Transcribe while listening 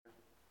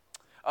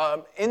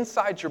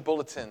Inside your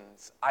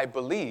bulletins, I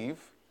believe,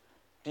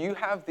 do you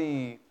have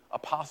the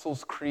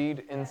Apostles'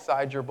 Creed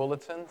inside your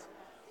bulletins?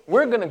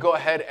 We're going to go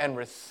ahead and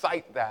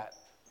recite that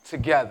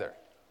together.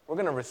 We're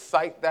going to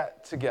recite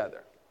that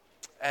together.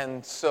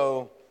 And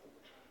so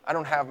I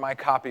don't have my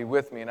copy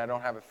with me, and I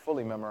don't have it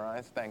fully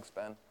memorized. Thanks,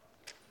 Ben.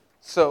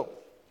 So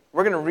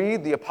we're going to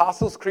read the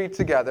Apostles' Creed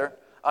together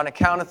on a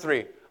count of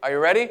 3. Are you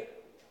ready?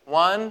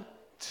 1,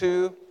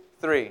 2,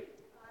 3.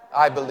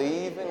 I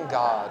believe in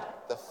God,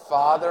 the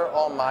Father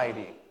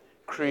Almighty,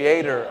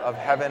 creator of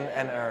heaven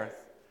and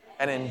earth,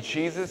 and in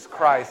Jesus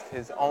Christ,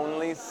 his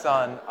only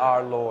Son,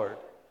 our Lord,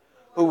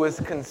 who was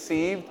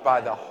conceived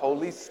by the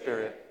Holy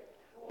Spirit,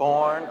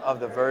 born of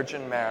the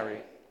Virgin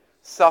Mary,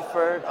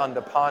 suffered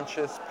under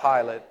Pontius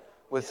Pilate,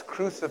 was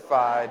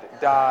crucified,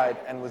 died,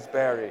 and was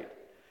buried.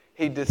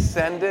 He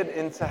descended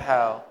into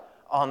hell.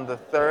 On the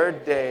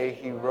 3rd day,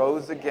 he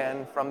rose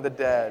again from the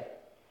dead.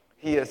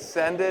 He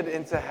ascended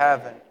into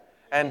heaven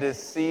and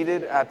is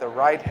seated at the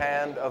right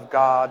hand of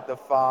God the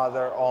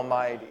Father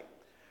Almighty.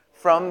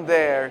 From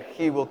there,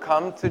 he will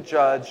come to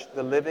judge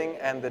the living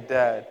and the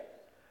dead.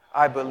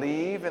 I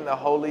believe in the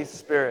Holy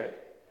Spirit,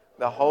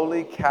 the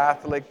Holy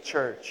Catholic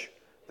Church,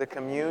 the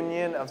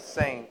communion of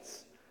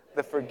saints,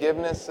 the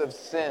forgiveness of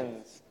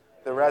sins,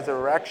 the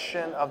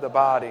resurrection of the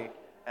body,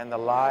 and the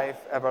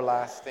life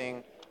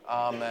everlasting.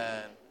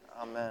 Amen.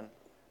 Amen.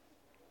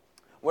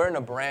 We're in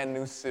a brand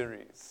new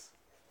series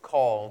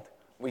called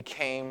We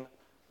Came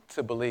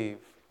to Believe.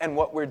 And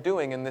what we're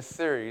doing in this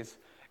series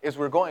is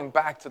we're going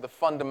back to the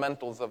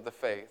fundamentals of the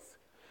faith.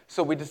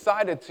 So we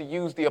decided to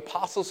use the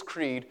Apostles'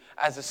 Creed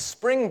as a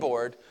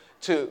springboard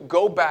to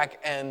go back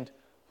and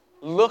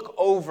look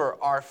over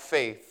our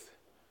faith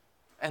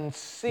and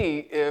see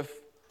if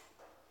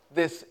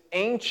this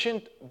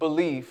ancient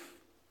belief,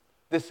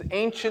 this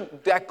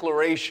ancient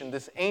declaration,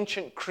 this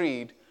ancient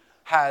creed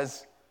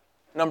has,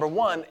 number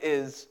one,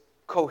 is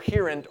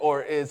coherent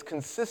or is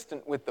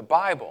consistent with the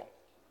Bible,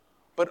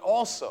 but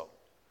also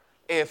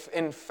if,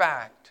 in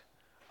fact,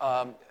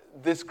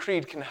 this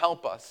creed can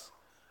help us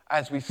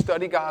as we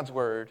study God's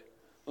Word,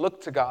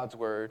 look to God's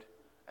Word,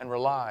 and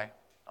rely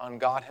on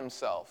God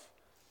Himself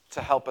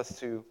to help us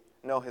to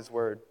know His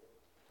Word.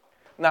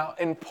 Now,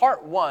 in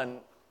part 1,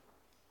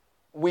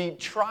 we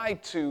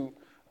tried to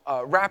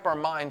wrap our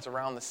minds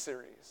around the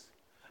series.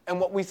 And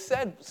what we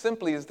said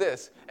simply is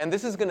this, and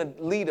this is going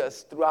to lead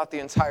us throughout the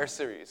entire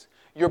series.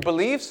 Your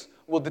beliefs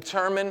will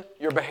determine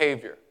your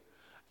behavior.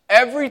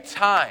 Every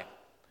time.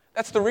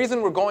 That's the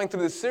reason we're going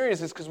through this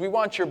series, is because we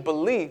want your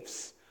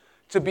beliefs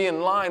to be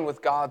in line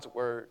with God's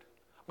Word.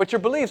 But your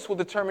beliefs will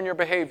determine your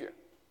behavior.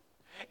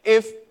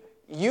 If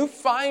you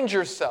find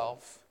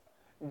yourself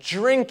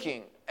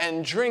drinking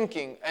and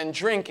drinking and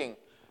drinking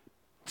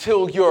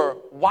till your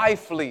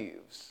wife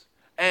leaves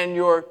and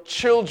your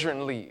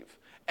children leave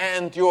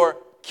and your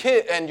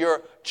kid and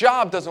your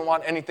job doesn't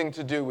want anything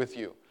to do with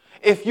you.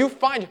 If you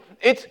find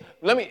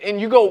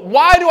and you go,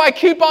 why do I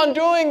keep on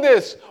doing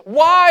this?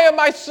 Why am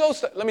I so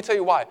let me tell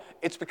you why.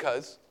 It's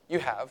because you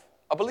have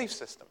a belief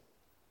system.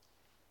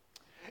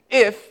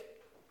 If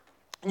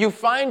you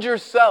find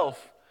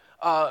yourself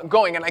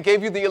going, and I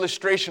gave you the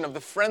illustration of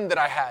the friend that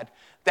I had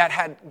that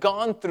had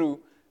gone through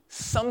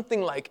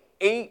something like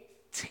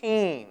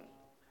 18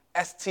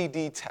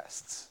 STD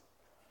tests.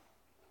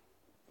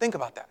 Think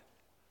about that.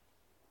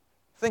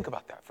 Think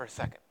about that for a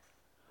second.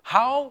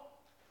 How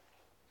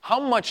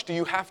much do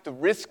you have to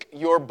risk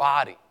your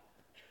body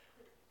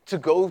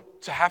to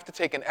have to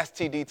take an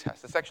STD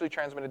test, a sexually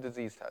transmitted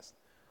disease test,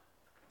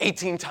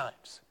 18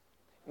 times?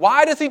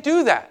 Why does he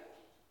do that?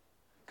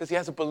 Because he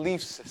has a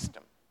belief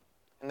system.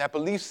 And that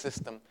belief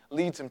system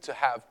leads him to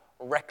have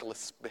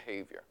reckless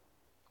behavior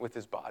with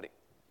his body.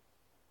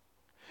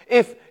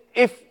 If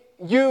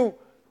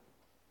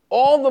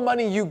all the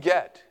money you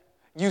get,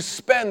 you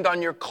spend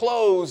on your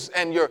clothes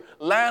and your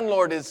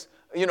landlord is,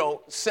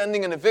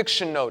 sending an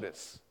eviction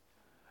notice,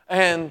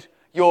 and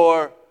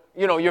your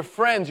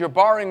friends, you're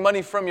borrowing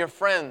money from your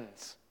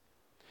friends,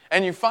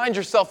 and you find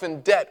yourself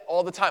in debt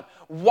all the time.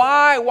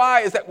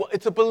 Why is that? Well,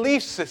 it's a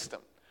belief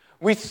system.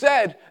 We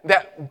said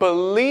that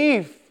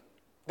belief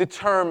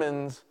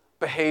determines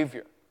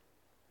behavior.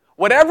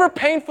 Whatever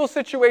painful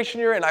situation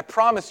you're in, I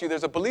promise you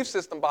there's a belief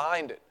system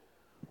behind it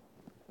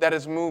that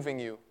is moving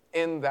you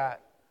in that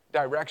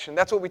direction.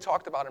 That's what we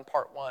talked about in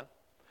part 1.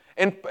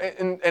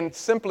 And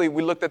simply,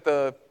 we looked at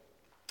the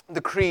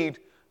creed,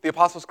 the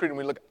Apostles' Creed, and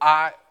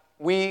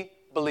we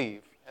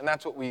believe. And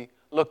that's what we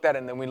looked at,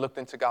 and then we looked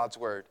into God's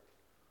Word.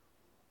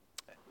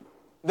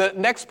 The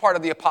next part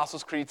of the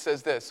Apostles' Creed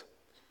says this: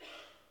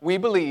 we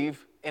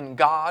believe in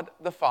God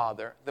the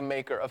Father, the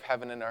maker of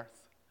heaven and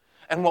earth.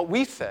 And what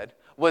we said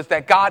was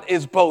that God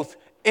is both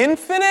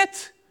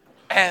infinite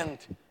and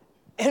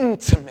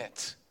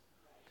intimate.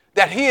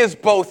 That He is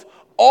both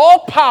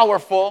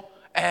all-powerful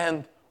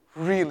and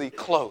really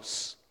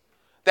close.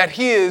 That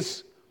He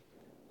is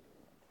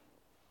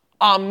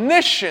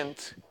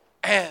omniscient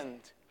and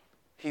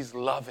He's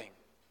loving.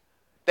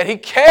 That He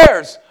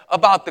cares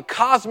about the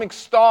cosmic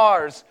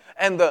stars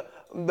and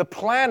the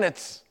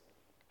planets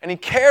And he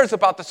cares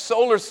about the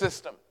solar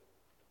system,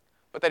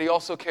 but that he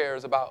also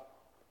cares about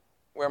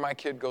where my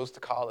kid goes to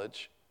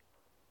college,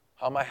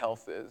 how my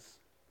health is,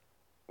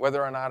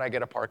 whether or not I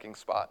get a parking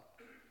spot.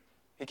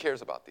 He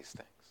cares about these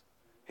things.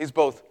 He's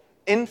both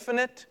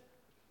infinite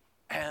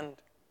and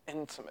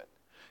intimate.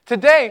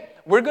 Today,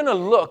 we're going to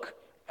look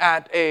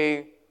at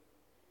the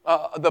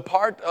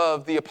part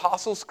of the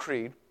Apostles'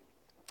 Creed.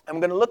 I'm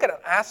going to look at an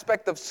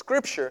aspect of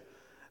Scripture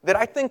that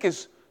I think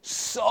is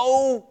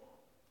so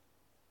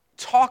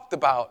talked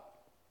about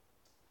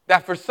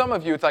that for some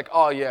of you, it's like,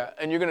 oh, yeah,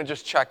 and you're going to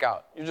just check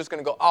out. You're just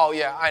going to go, oh,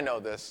 yeah, I know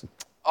this.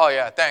 Oh,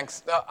 yeah,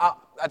 thanks. I'll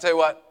tell you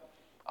what,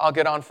 I'll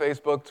get on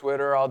Facebook,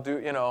 Twitter,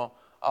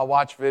 I'll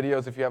watch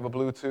videos. If you have a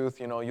Bluetooth,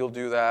 you'll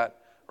do that,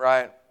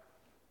 right?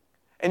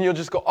 And you'll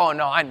just go, oh,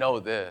 no, I know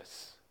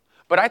this.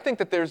 But I think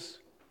that there's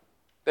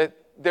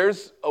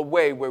a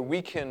way where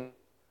we can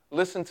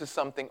listen to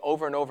something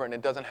over and over and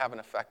it doesn't have an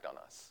effect on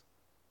us.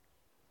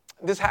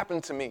 This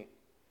happened to me.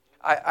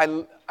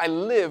 I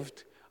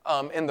lived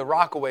in the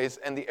Rockaways,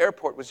 and the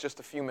airport was just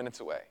a few minutes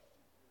away.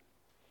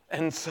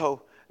 And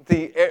so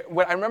I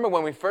remember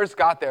when we first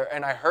got there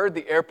and I heard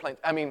the airplane.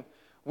 I mean,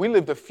 we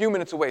lived a few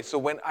minutes away,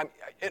 so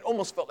it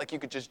almost felt like you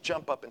could just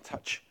jump up and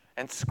touch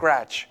and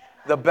scratch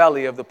the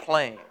belly of the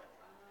plane.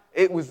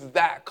 It was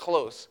that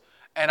close.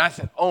 And I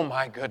said, oh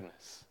my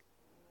goodness,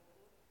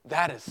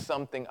 that is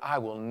something I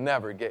will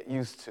never get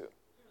used to.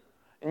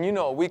 And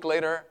a week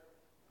later,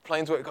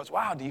 it goes,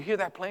 wow, do you hear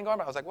that plane going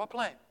by? I was like, what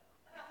plane?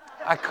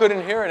 I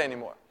couldn't hear it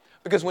anymore.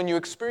 Because when you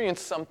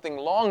experience something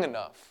long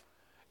enough,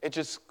 it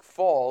just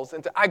falls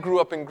into... I grew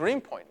up in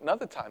Greenpoint.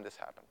 Another time this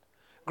happened.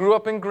 Grew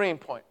up in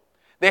Greenpoint.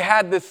 They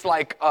had this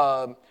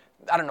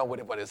I don't know what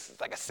it is. It's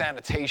like a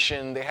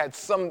sanitation. They had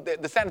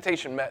the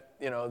sanitation met,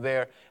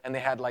 there, and they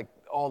had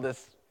all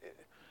this.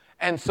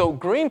 And so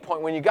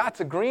Greenpoint, when you got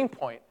to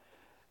Greenpoint,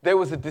 there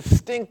was a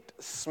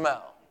distinct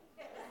smell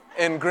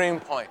in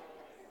Greenpoint.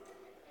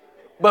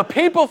 But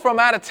people from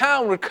out of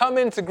town would come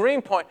into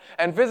Greenpoint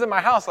and visit my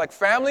house, like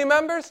family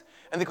members,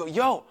 and they go,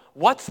 yo,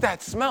 what's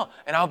that smell?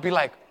 And I'll be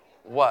like,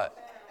 what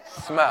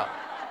smell?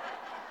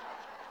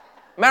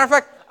 Matter of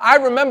fact, I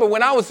remember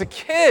when I was a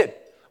kid,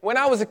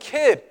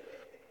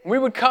 we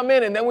would come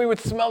in and then we would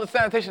smell the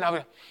sanitation. I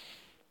would go,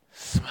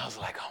 smells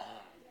like home.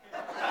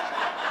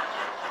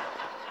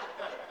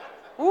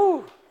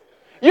 Woo.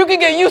 You can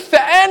get used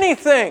to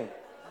anything.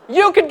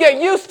 You could get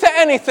used to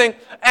anything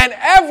and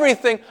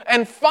everything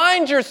and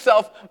find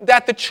yourself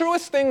that the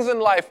truest things in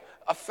life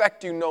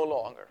affect you no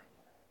longer,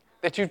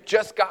 that you've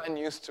just gotten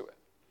used to it.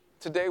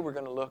 Today we're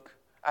going to look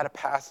at a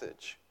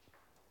passage.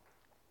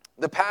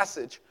 The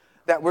passage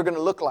that we're going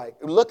to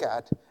look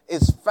at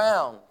is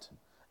found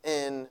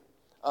in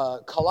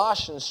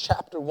Colossians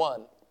chapter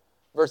 1,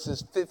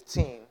 verses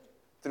 15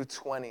 through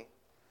 20.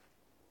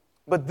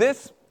 But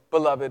this,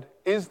 beloved,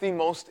 is the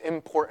most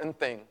important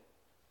thing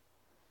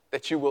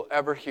that you will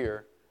ever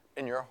hear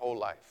in your whole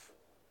life.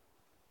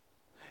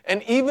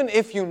 And even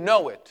if you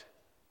know it,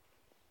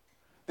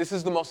 this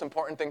is the most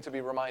important thing to be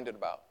reminded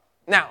about.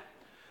 Now,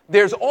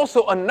 there's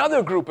also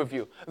another group of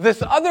you.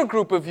 This other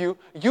group of you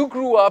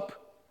grew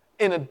up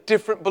in a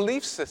different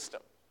belief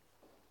system.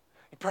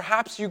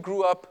 Perhaps you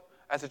grew up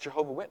as a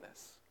Jehovah's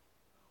Witness,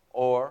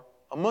 or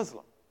a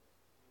Muslim,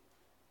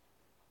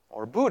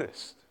 or a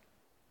Buddhist,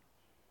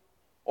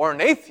 or an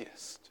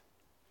atheist.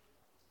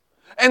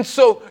 And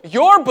so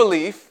your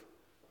belief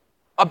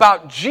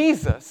about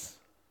Jesus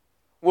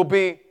will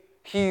be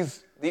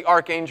he's the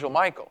Archangel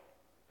Michael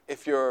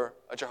if you're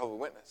a Jehovah's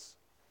Witness.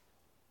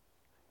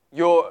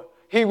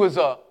 He was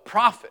a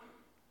prophet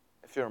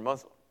if you're a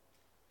Muslim.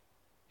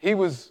 He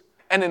was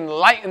an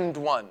enlightened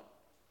one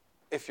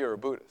if you're a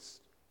Buddhist.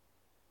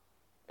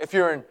 If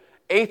you're an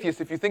atheist,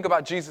 if you think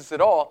about Jesus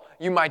at all,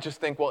 you might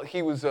just think, well,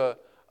 he was a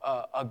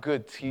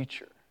good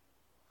teacher.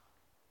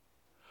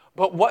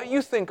 But what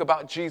you think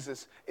about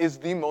Jesus is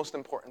the most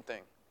important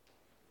thing.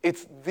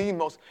 It's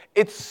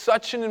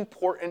such an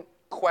important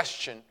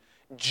question.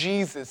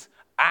 Jesus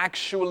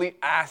actually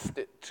asked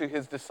it to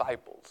his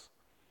disciples.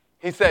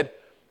 He said,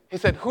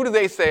 who do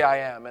they say I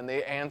am? And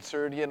they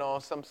answered,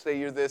 some say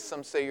you're this,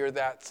 some say you're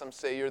that, some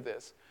say you're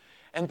this.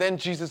 And then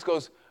Jesus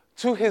goes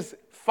to his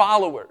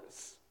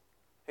followers.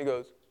 He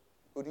goes,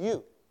 who do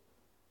you?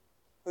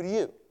 Who do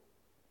you?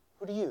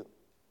 Who do you?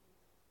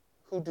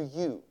 Who do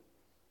you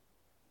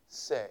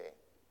say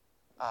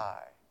I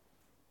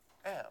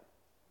am?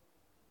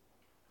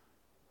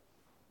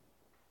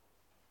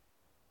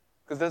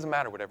 Because it doesn't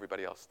matter what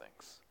everybody else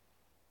thinks.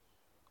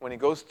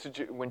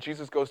 When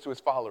Jesus goes to his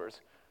followers,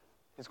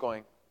 he's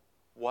going,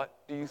 what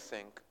do you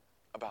think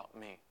about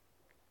me?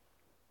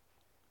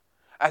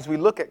 As we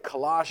look at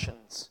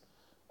Colossians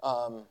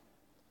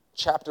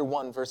chapter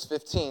 1, verse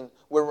 15,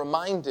 we're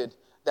reminded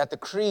that the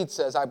creed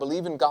says, I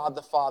believe in God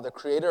the Father,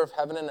 creator of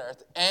heaven and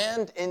earth,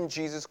 and in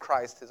Jesus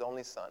Christ, his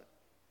only Son,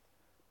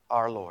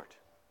 our Lord.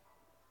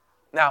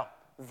 Now,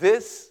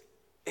 this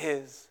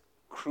is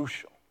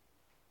crucial.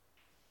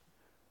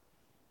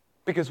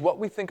 Because what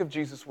we think of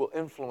Jesus will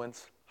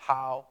influence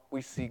how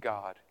we see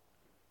God,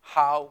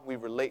 how we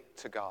relate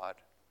to God,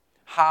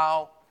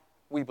 how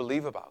we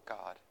believe about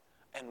God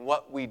and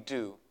what we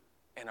do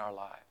in our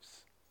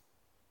lives.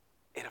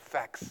 It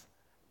affects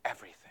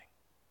everything.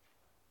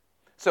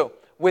 So,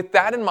 with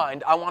that in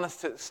mind, I want us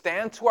to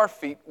stand to our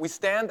feet. We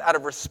stand out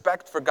of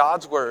respect for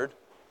God's word.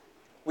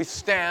 We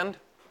stand,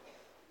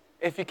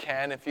 if you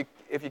can. If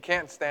you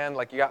can't stand,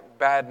 like you got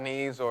bad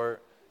knees or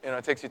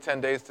it takes you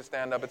 10 days to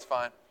stand up, it's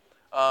fine.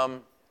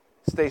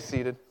 Stay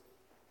seated.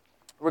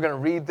 We're going to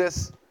read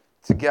this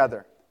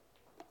together.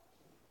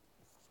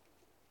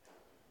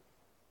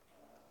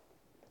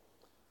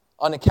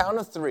 On the count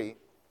of 3,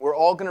 we're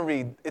all going to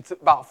read. It's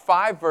about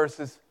 5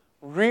 verses.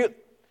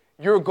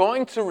 You're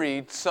going to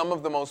read some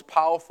of the most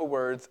powerful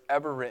words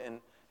ever written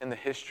in the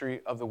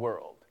history of the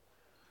world.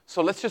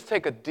 So let's just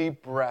take a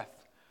deep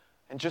breath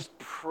and just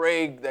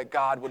pray that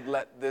God would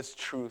let this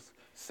truth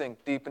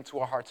sink deep into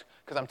our hearts.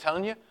 Because I'm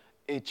telling you,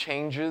 it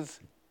changes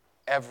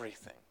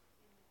everything.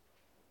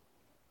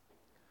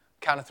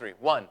 Count of 3.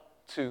 1,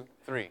 2,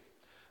 3.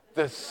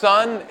 The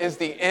Son is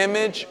the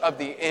image of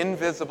the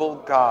invisible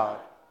God,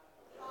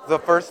 the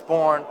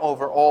firstborn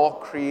over all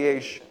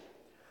creation.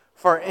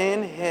 For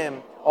in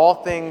him all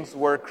things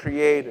were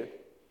created,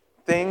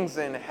 things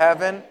in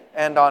heaven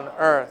and on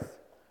earth,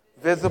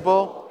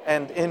 visible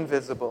and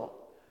invisible,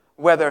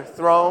 whether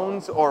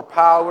thrones or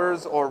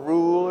powers or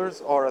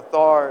rulers or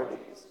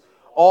authorities.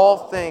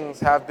 All things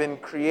have been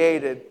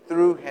created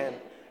through him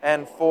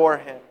and for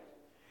him.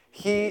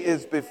 He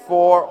is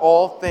before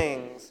all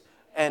things,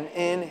 and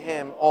in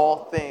him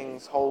all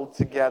things hold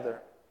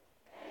together.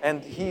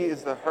 And he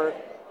is the heart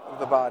of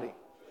the body,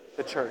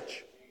 the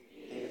church.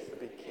 He is the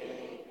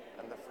beginning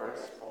and the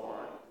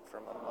firstborn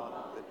from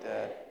among the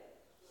dead,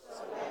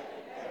 so that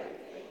in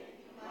everything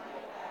he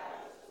might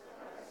have his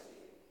mercy.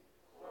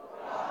 For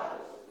God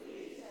was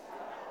pleased to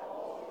have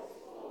all his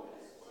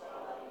fullness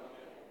dwell in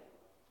him,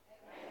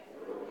 and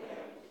through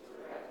him to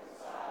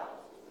reconcile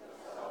to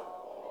himself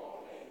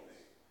all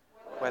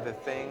things, whether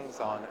things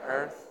on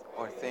earth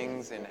or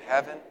things in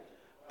heaven,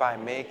 by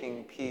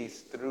making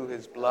peace through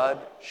his blood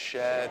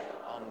shed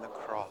on the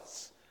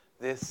cross.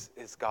 This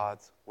is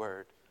God's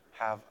word.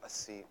 Have a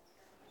seat.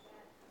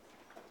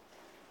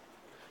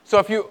 So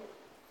if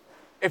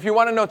you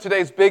want to know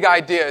today's big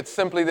idea, it's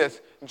simply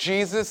this.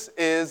 Jesus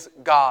is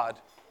God.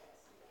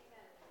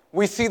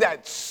 We see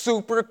that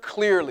super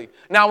clearly.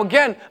 Now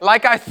again,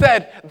 like I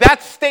said,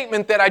 that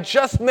statement that I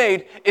just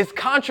made is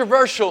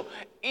controversial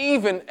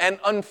even and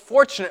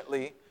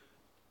unfortunately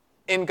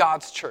in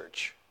God's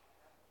church.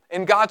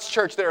 In God's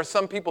church, there are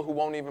some people who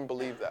won't even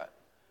believe that,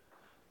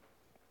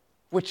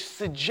 which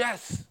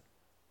suggests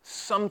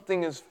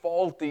something is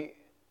faulty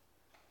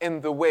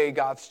in the way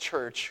God's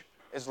church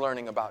is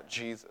learning about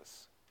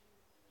Jesus.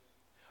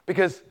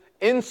 Because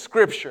in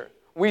Scripture,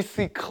 we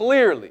see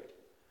clearly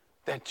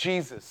that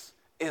Jesus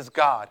is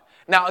God.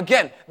 Now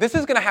again, this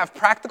is going to have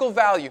practical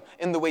value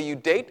in the way you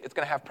date. It's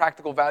going to have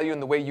practical value in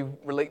the way you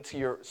relate to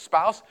your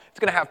spouse. It's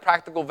going to have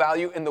practical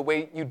value in the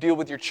way you deal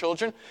with your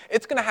children.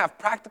 It's going to have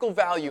practical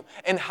value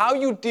in how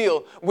you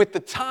deal with the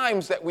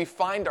times that we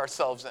find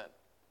ourselves in.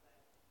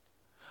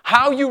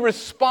 How you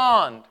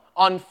respond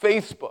on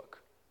Facebook.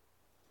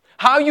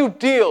 How you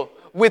deal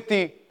with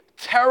the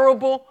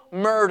terrible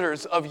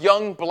murders of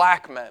young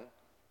black men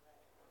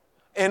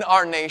in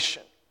our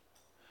nation.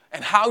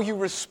 And how you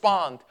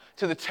respond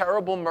to the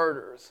terrible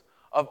murders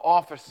of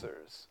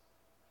officers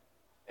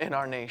in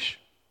our nation.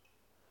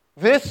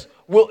 This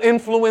will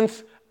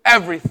influence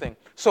everything.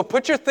 So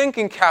put your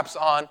thinking caps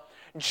on.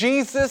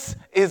 Jesus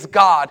is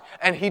God,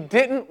 and he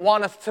didn't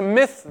want us to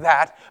miss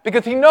that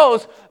because he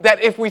knows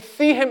that if we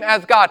see him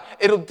as God,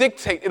 it'll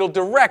dictate, it'll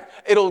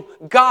direct, it'll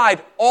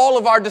guide all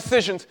of our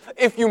decisions.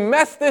 If you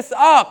mess this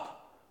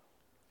up,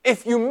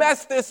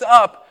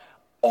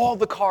 all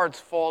the cards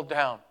fall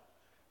down.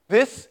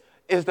 This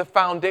is the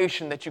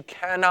foundation that you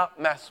cannot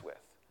mess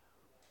with.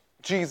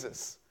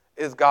 Jesus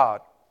is God.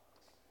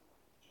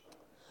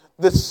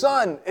 The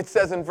Son, it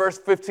says in verse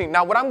 15.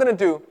 Now what I'm going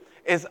to do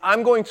is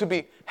I'm going to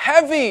be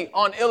heavy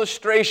on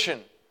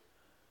illustration.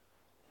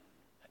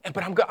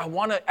 But I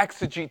want to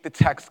exegete the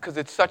text because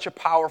it's such a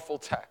powerful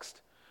text.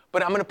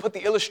 But I'm going to put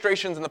the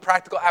illustrations and the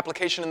practical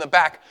application in the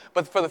back.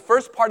 But for the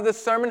first part of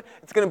this sermon,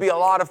 it's going to be a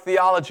lot of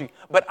theology.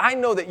 But I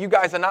know that you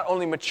guys are not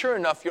only mature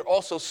enough, you're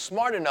also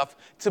smart enough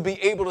to be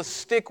able to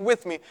stick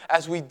with me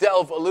as we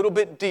delve a little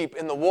bit deep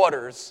in the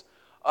waters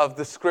of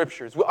the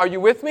Scriptures. Are you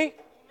with me?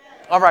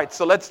 All right,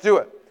 so let's do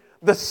it.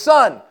 The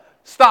Son,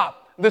 stop.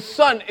 The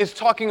Son is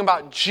talking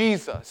about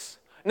Jesus.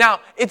 Now,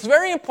 it's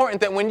very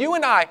important that when you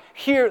and I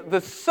hear the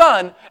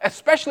Son,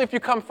 especially if you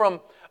come from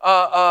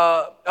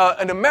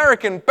an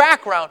American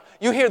background,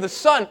 you hear the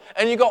Son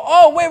and you go,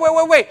 oh,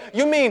 wait.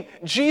 You mean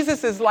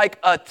Jesus is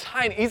like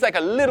he's like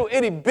a little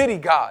itty bitty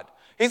God.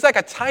 He's like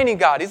a tiny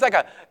God. He's like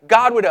a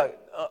God with a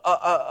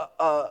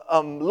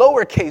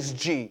lowercase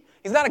g.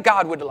 He's not a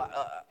God with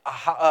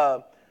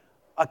a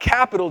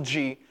capital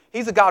G.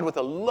 He's a God with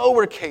a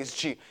lowercase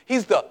g.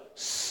 He's the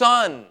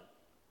Son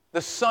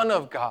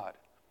of God.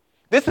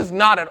 This is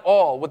not at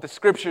all what the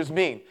Scriptures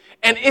mean.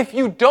 And if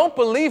you don't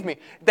believe me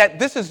that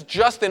this is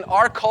just in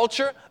our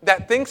culture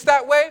that thinks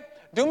that way,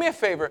 do me a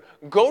favor,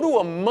 go to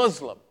a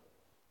Muslim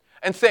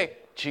and say,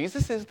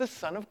 Jesus is the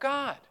Son of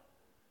God.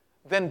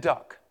 Then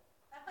duck.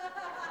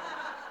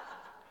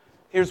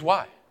 Here's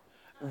why.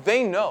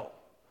 They know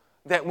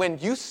that when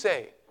you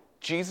say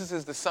Jesus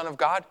is the Son of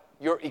God,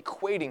 you're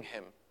equating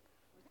him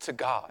to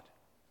God.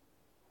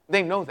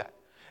 They know that.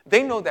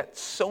 They know that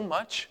so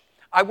much.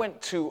 We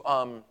went to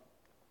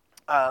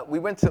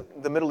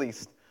the Middle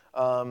East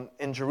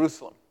in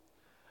Jerusalem.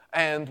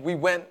 And we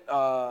went,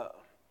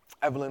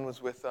 Evelyn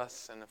was with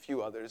us and a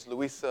few others,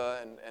 Louisa,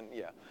 and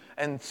yeah.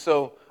 And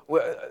so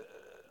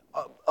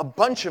a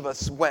bunch of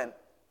us went,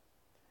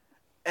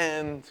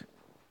 and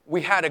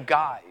we had a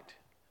guide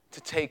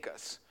to take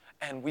us.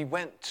 And we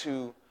went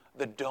to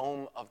the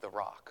Dome of the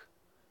Rock.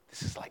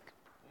 This is like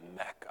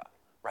Mecca,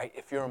 right?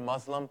 If you're a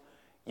Muslim,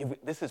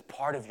 this is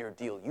part of your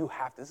deal.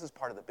 This is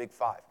part of the Big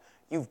Five.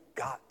 You've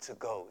got to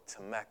go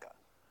to Mecca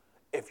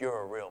if you're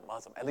a real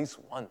Muslim, at least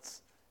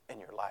once in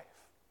your life.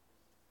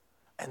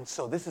 And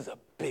so this is a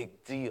big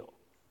deal.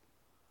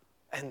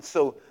 And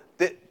so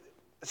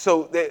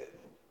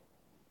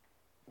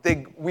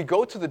we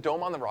go to the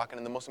Dome on the Rock, and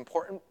in the most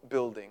important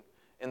building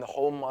in the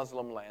whole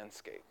Muslim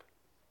landscape,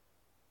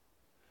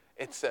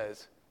 it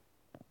says,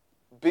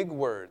 big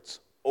words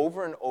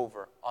over and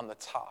over on the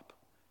top.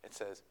 It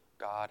says,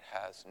 God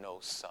has no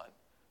son.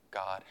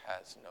 God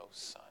has no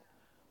son.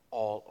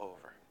 All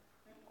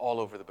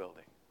over the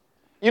building.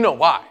 You know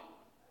why?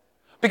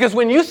 Because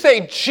when you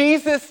say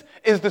Jesus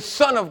is the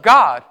Son of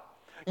God,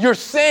 you're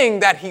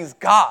saying that he's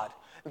God.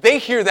 They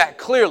hear that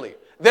clearly.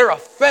 They're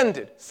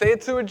offended. Say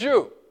it to a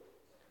Jew.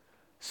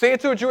 Say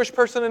it to a Jewish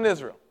person in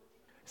Israel.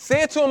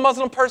 Say it to a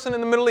Muslim person in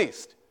the Middle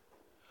East.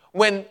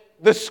 When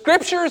the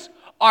scriptures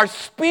are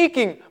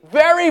speaking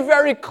very,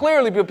 very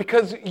clearly,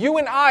 because you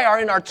and I are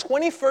in our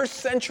 21st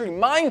century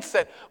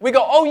mindset, we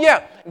go, oh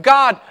yeah,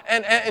 God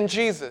and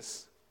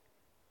Jesus.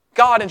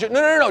 God and Jesus.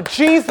 No.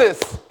 Jesus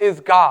is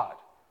God.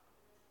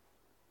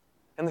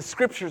 And the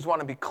scriptures want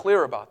to be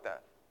clear about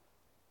that.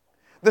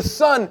 The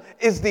Son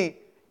is the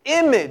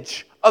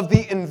image of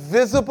the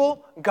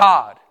invisible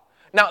God.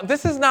 Now,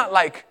 this is not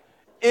like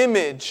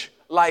image,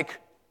 like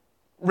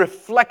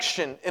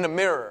reflection in a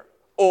mirror.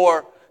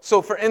 Or,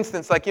 so for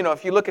instance, like,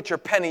 if you look at your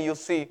penny, you'll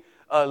see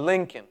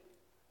Lincoln,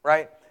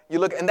 right? You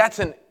look, and that's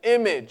an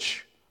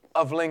image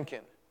of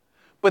Lincoln.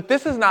 But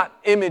this is not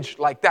image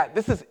like that.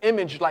 This is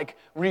image like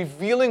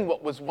revealing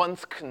what was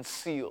once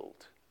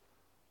concealed.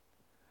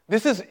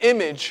 This is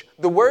image.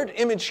 The word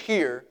image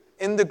here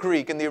in the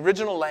Greek, in the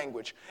original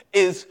language,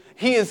 is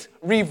he is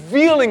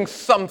revealing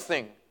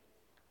something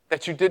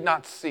that you did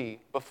not see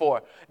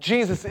before.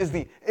 Jesus is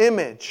the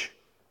image.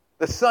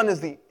 The Son is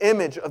the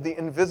image of the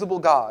invisible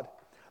God,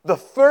 the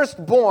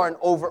firstborn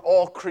over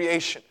all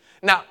creation.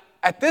 Now,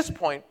 at this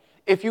point,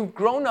 if you've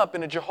grown up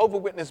in a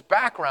Jehovah's Witness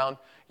background,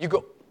 you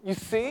go, you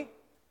see?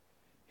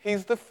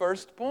 He's the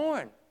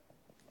firstborn.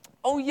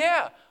 Oh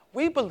yeah,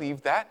 we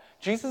believe that.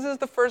 Jesus is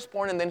the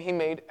firstborn, and then he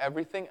made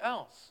everything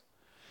else.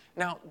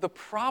 Now, the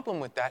problem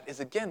with that is,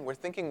 again, we're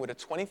thinking with a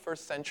 21st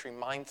century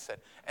mindset,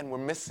 and we're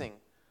missing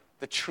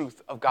the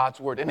truth of God's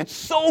word. And it's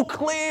so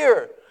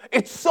clear.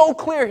 It's so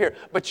clear here.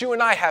 But you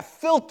and I have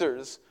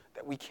filters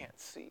that we can't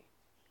see.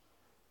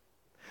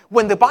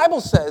 When the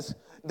Bible says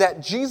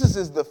that Jesus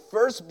is the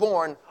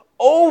firstborn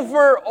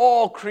over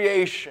all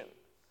creation,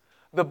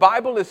 the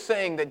Bible is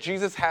saying that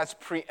Jesus has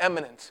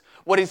preeminence.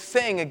 What he's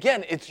saying,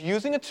 again, it's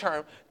using a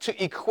term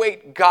to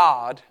equate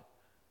God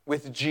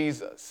with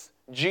Jesus.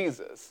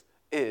 Jesus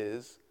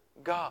is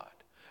God.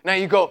 Now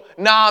you go,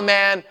 nah,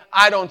 man,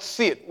 I don't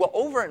see it. Well,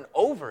 over and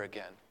over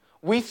again,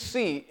 we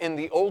see in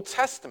the Old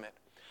Testament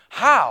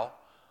how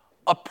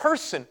a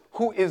person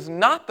who is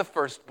not the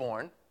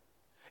firstborn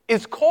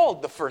is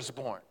called the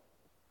firstborn.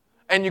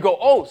 And you go,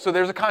 oh, so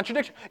there's a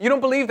contradiction. You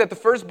don't believe that the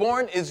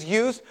firstborn is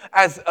used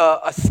as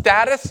a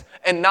status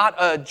and not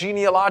a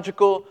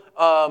genealogical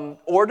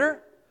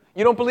order?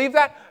 You don't believe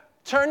that?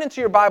 Turn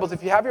into your Bibles,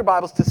 if you have your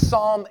Bibles, to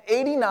Psalm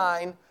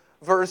 89,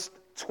 verse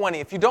 20.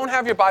 If you don't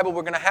have your Bible,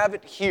 we're going to have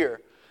it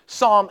here.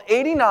 Psalm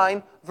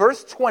 89,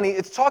 verse 20.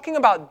 It's talking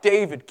about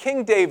David,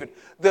 King David,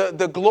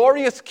 the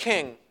glorious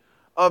king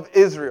of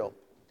Israel.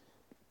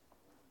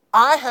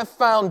 I have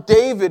found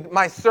David,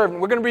 my servant.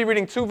 We're going to be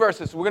reading two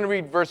verses. We're going to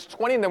read verse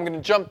 20, and then we're going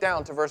to jump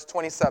down to verse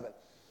 27.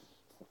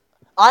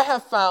 I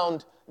have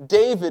found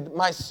David,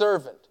 my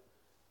servant.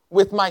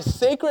 With my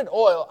sacred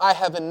oil, I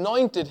have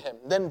anointed him.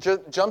 Then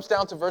jumps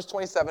down to verse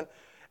 27,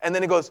 and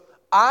then it goes,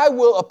 I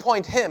will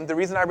appoint him. The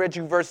reason I read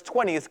you verse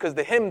 20 is because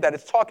the him that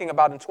it's talking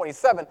about in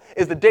 27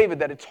 is the David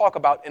that it talk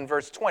about in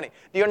verse 20. Do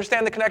you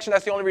understand the connection?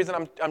 That's the only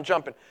reason I'm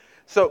jumping.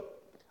 So,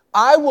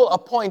 I will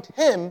appoint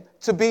him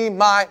to be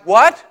my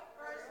what?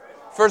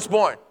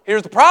 Firstborn.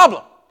 Here's the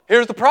problem.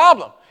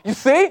 You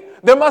see,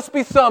 there must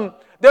be some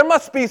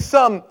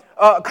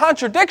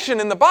contradiction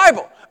in the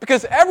Bible,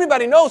 because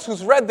everybody knows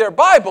who's read their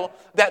Bible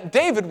that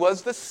David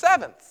was the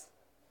seventh.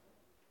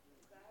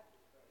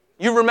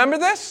 You remember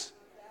this?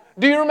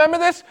 Do you remember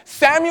this?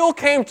 Samuel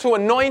came to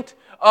anoint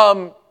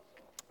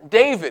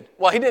David.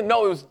 Well, he didn't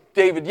know it was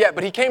David yet,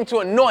 but he came to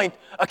anoint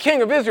a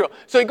king of Israel.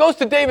 So he goes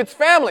to David's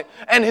family,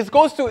 and he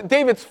goes to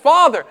David's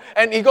father,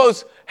 and he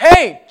goes,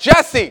 hey,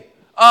 Jesse,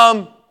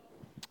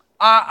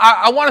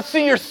 I want to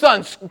see your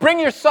sons. Bring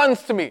your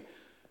sons to me.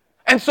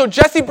 And so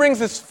Jesse brings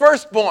his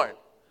firstborn,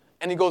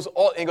 and he goes,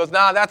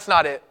 nah, that's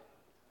not it.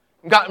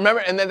 God,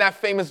 remember, and then that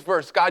famous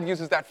verse, God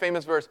uses that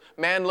famous verse,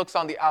 man looks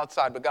on the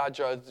outside, but God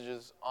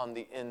judges on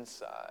the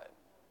inside.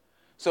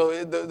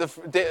 So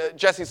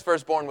Jesse's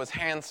firstborn was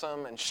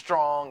handsome and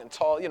strong and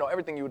tall,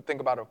 everything you would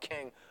think about a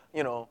king,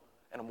 and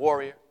a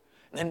warrior.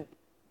 And then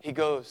he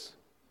goes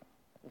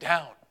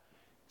down,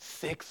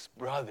 6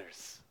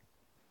 brothers.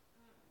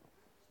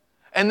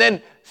 And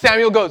then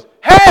Samuel goes,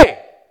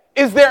 hey,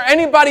 is there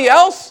anybody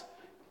else?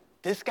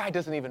 This guy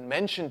doesn't even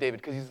mention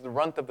David because he's the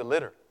runt of the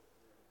litter.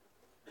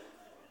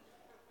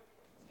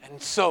 And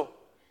so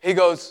he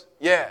goes,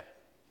 yeah,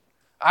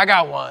 I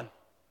got one.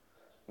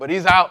 But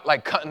he's out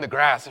like cutting the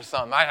grass or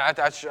something.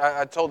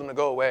 I told him to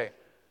go away.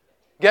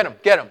 Get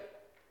him.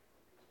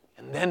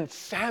 And then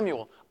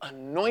Samuel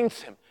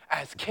anoints him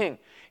as king.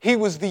 He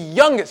was the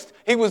youngest.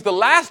 He was the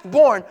last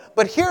born.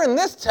 But here in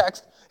this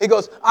text, he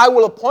goes, I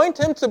will appoint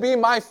him to be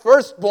my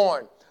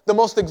firstborn, the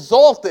most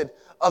exalted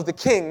of the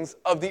kings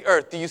of the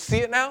earth. Do you see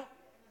it now?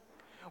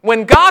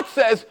 When God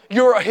says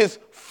you're his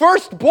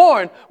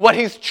firstborn, what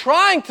he's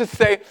trying to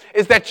say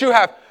is that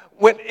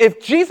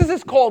if Jesus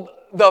is called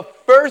the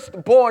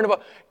firstborn,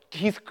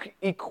 he's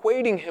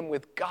equating him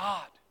with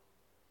God.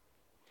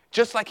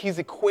 Just like he's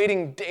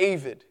equating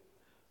David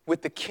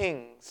with the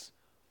kings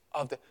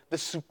of the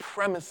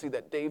supremacy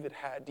that David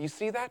had. Do you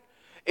see that?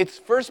 It's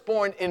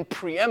firstborn in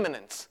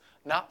preeminence,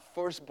 not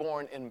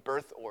firstborn in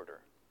birth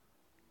order.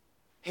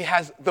 He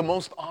has the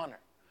most honor.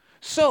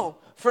 So,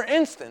 for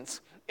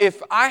instance,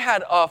 if I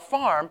had a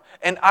farm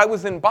and I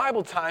was in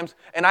Bible times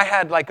and I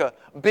had like a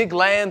big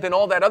land and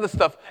all that other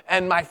stuff,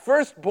 and my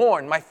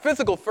firstborn, my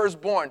physical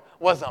firstborn,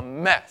 was a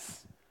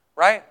mess,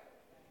 right?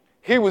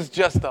 He was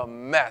just a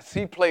mess.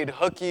 He played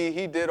hooky.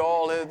 He did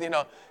all his,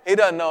 he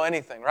doesn't know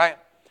anything, right?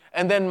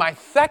 And then my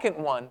second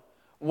one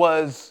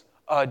was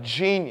a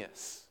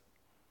genius.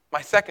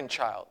 My second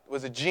child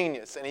was a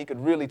genius, and he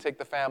could really take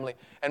the family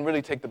and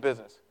really take the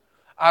business.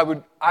 I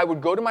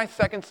would go to my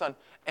second son,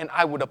 and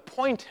I would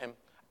appoint him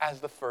as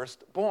the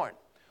firstborn.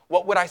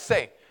 What would I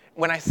say?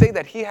 When I say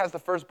that he has the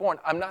firstborn,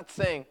 I'm not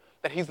saying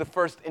that he's the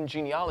first in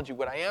genealogy.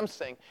 What I am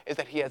saying is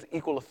that he has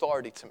equal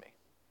authority to me.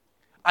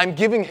 I'm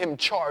giving him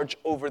charge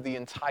over the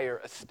entire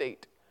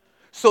estate.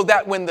 So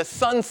that when the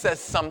son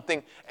says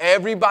something,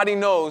 everybody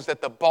knows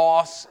that the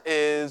boss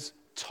is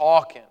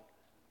talking.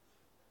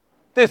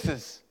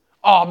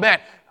 Oh man.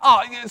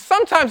 Oh,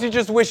 sometimes you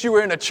just wish you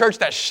were in a church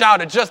that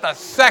shouted just a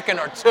second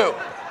or two.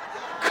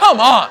 Come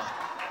on.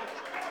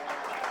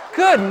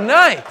 Good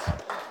night.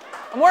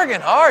 I'm working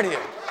hard here.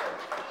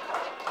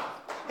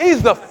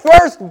 He's the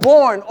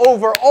firstborn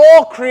over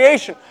all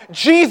creation.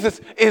 Jesus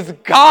is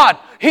God.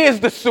 He is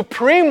the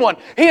supreme one.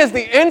 He is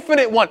the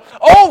infinite one.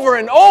 Over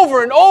and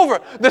over and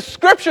over, the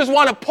scriptures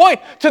want to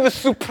point to the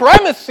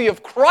supremacy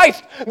of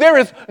Christ. There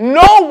is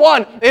no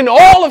one in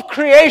all of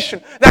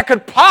creation that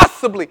could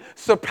possibly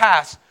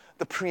surpass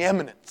the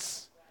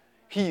preeminence.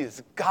 He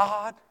is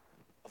God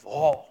of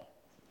all.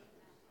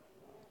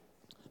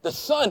 The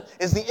Son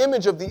is the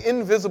image of the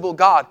invisible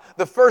God,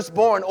 the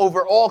firstborn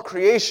over all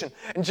creation.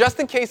 And just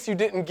in case you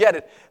didn't get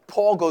it,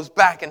 Paul goes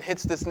back and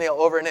hits this nail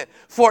over and in.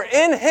 For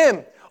in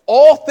him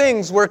all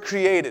things were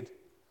created.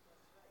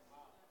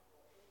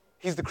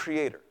 He's the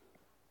creator.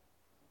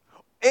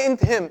 In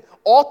him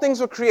all things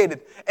were created.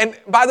 And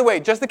by the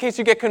way, just in case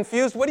you get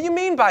confused, what do you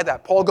mean by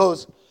that? Paul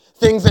goes,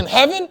 things in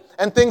heaven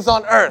and things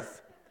on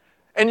earth.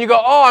 And you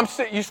go,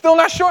 you still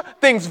not sure?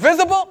 Things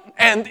visible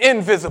and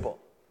invisible.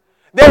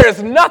 There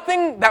is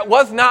nothing that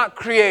was not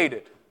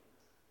created.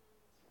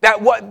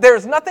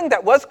 There's nothing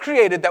that was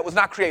created that was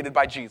not created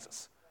by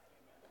Jesus.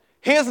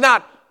 He is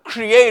not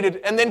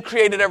created and then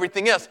created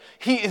everything else.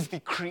 He is the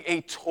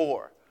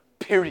creator,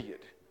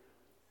 period.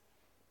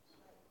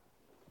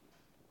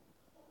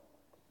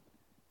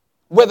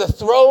 Whether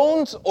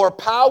thrones or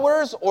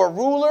powers or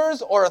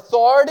rulers or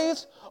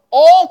authorities,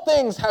 all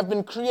things have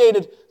been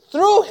created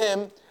through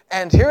him,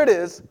 and here it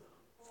is,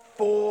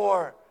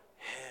 for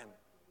him.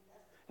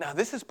 Now,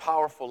 this is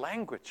powerful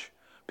language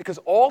because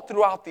all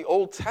throughout the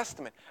Old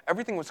Testament,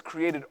 everything was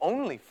created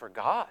only for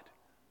God.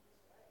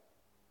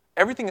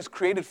 Everything is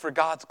created for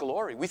God's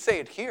glory. We say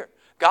it here.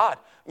 God,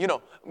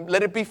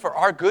 let it be for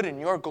our good and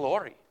your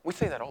glory. We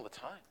say that all the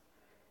time.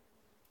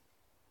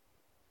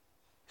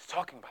 He's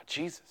talking about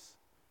Jesus.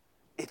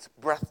 It's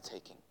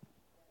breathtaking.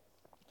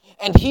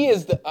 And he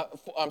is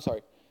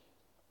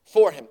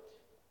for him.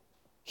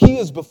 He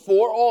is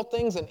before all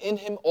things, and in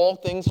him all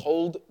things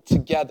hold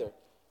together.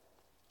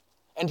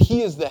 And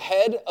he is the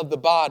head of the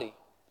body,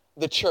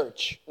 the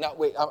church. Now,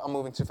 wait, I'm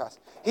moving too fast.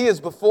 He is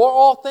before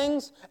all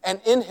things,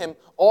 and in him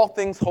all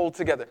things hold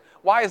together.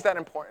 Why is that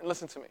important?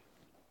 Listen to me.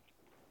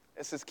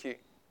 This is key.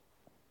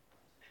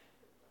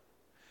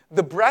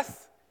 The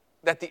breath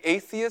that the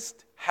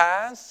atheist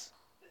has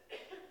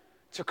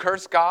to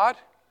curse God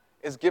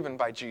is given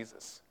by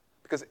Jesus.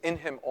 because in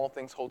him all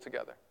things hold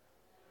together.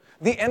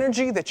 The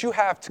energy that you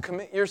have to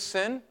commit your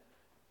sin,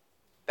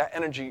 that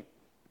energy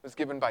was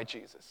given by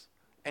Jesus,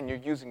 and you're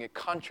using it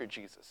contra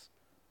Jesus.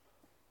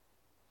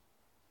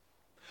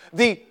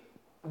 The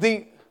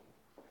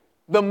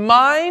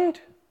mind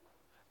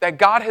that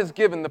God has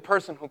given the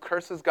person who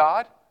curses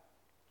God,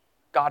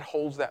 God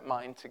holds that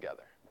mind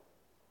together.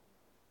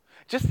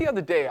 Just the other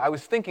day, I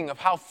was thinking of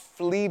how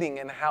fleeting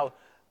and how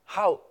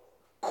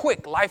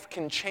quick life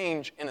can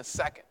change in a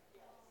second.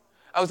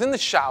 I was in the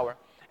shower,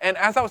 and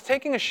as I was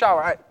taking a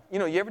shower, you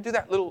ever do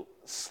that little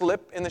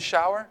slip in the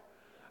shower?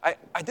 I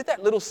did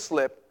that little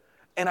slip,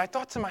 and I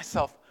thought to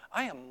myself,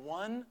 I am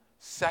 1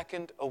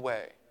 second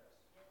away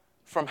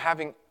from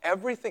having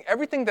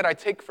everything that I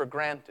take for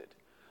granted,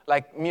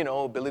 like,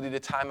 ability to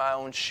tie my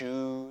own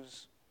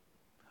shoes,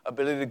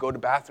 ability to go to the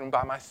bathroom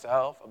by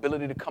myself,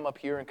 ability to come up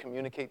here and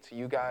communicate to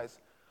you guys.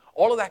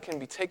 All of that can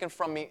be taken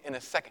from me in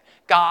a second.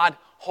 God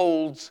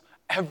holds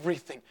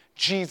everything.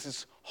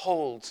 Jesus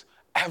holds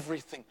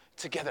everything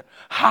together.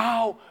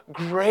 How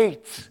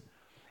great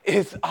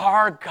is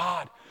our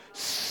God?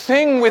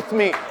 Sing with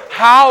me.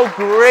 How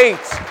great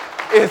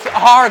is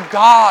our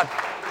God,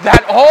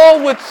 that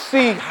all would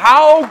see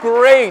how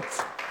great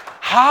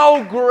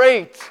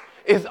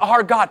is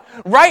our God.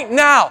 Right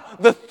now,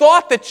 the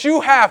thought that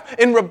you have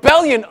in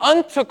rebellion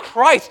unto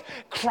Christ,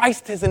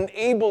 Christ has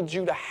enabled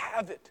you to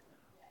have it.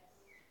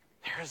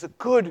 There is a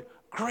good,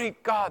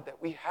 great God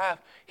that we have.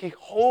 He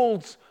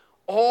holds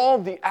all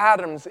the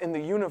atoms in the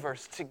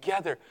universe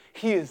together.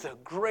 He is a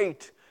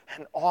great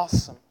and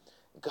awesome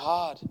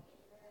God.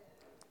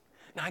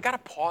 Now, I got to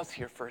pause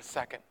here for a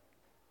second,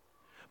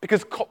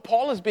 because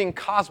Paul is being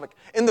cosmic.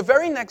 In the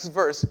very next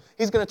verse,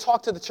 he's going to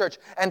talk to the church,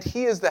 and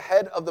he is the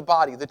head of the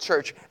body, the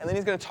church. And then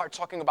he's going to start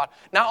talking about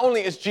not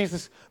only is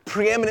Jesus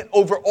preeminent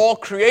over all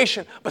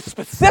creation, but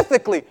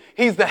specifically,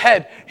 he's the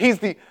head. He's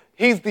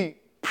the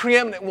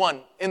preeminent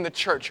one in the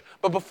church.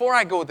 But before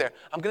I go there,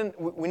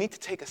 we need to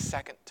take a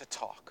second to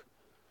talk.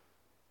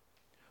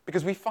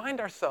 Because we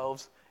find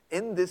ourselves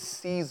in this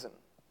season,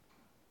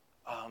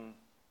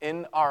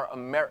 and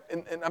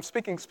I'm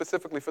speaking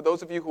specifically for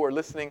those of you who are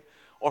listening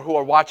or who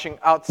are watching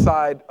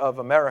outside of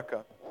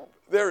America.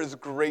 There is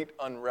great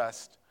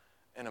unrest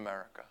in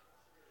America.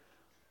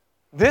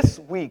 This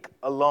week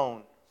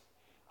alone,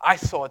 I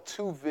saw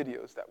 2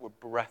 videos that were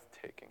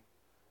breathtaking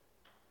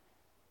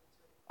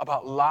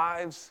about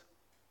lives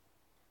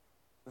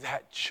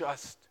that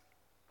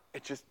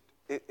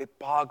it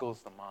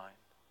boggles the mind.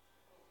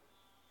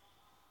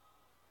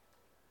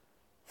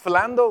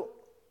 Philando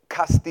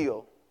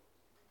Castile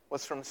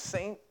was from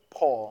St.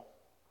 Paul,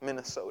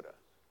 Minnesota.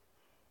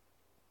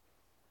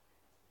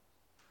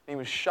 He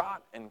was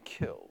shot and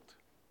killed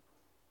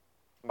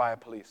by a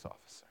police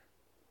officer.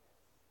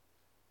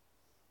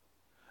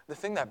 The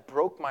thing that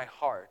broke my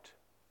heart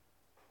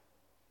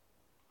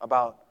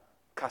about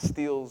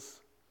Castile's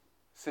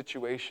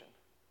situation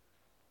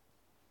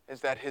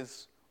is that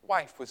his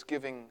wife was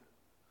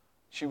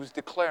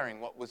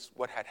declaring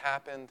what had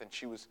happened, and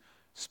she was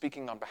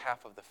speaking on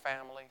behalf of the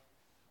family.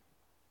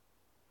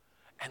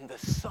 And the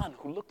son,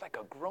 who looked like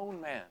a grown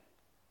man,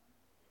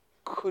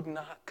 could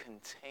not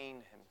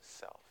contain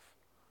himself,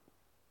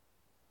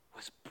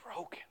 was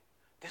broken.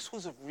 This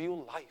was a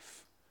real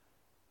life.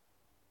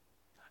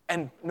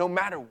 And no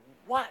matter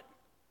what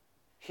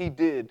he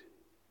did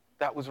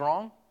that was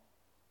wrong,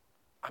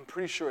 I'm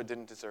pretty sure it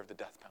didn't deserve the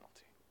death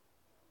penalty.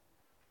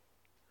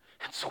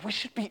 And so we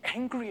should be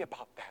angry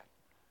about that.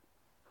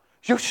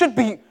 You should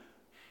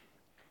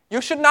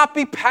not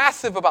be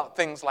passive about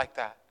things like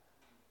that.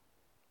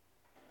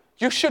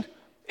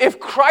 If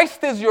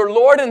Christ is your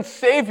Lord and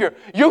Savior,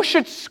 you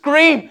should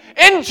scream,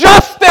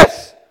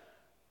 injustice!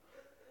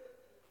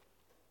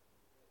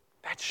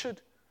 That should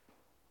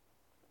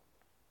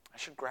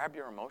grab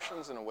your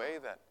emotions in a way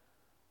that...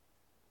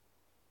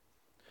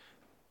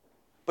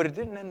 But it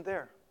didn't end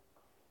there.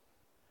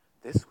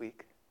 This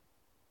week,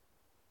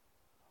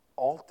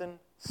 Alton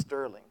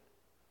Sterling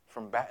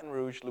from Baton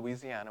Rouge,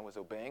 Louisiana, was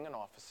obeying an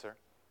officer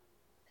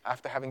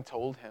after having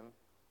told him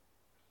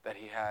that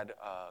he had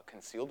a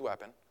concealed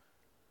weapon,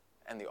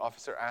 and the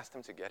officer asked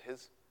him to get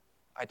his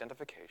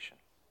identification.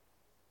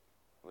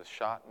 He was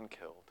shot and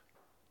killed.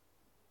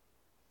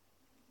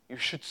 You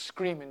should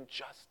scream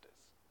injustice,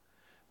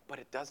 but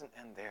it doesn't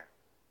end there.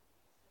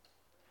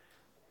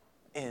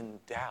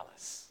 In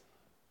Dallas,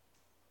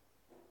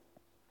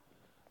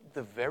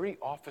 the very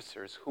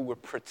officers who were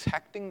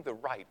protecting the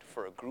right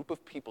for a group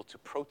of people to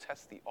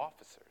protest the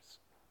officers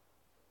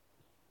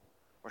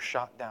were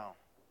shot down.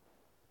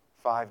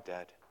 5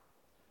 dead.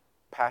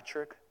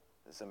 Patrick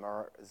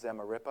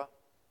Zamarripa,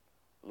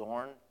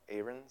 Lorne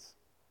Ahrens,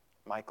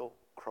 Michael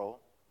Kroll,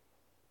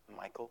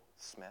 Michael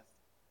Smith,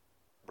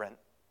 Brent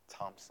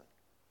Thompson.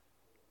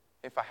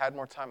 If I had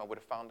more time, I would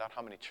have found out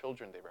how many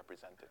children they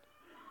represented,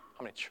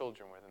 how many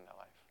children were in their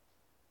life,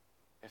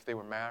 if they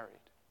were married.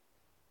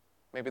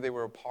 Maybe they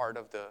were a part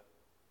of the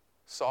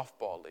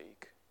softball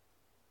league.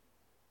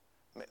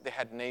 They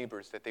had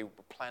neighbors that they were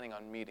planning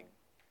on meeting,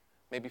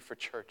 maybe for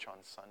church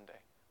on Sunday.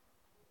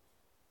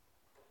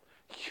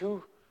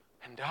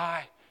 and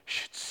I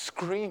should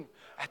scream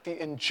at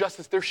the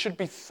injustice. There should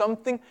be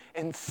something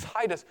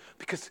inside us,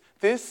 because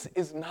this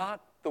is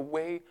not the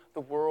way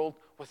the world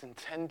was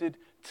intended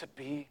to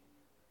be.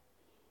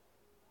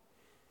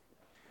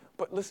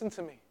 But listen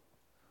to me.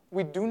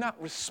 We do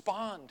not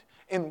respond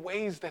in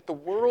ways that the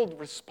world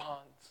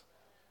responds.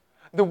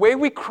 The way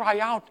we cry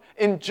out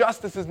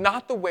injustice is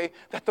not the way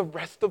that the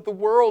rest of the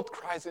world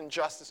cries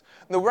injustice.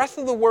 The rest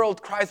of the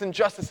world cries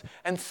injustice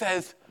and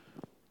says,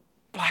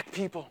 black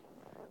people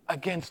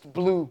against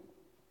blue.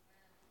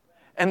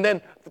 And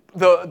then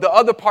the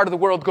other part of the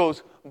world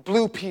goes,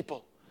 blue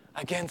people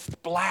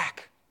against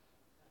black.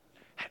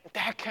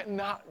 That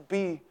cannot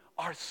be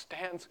our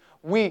stance.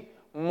 We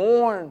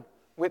mourn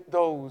with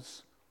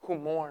those who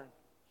mourn.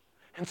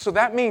 And so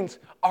that means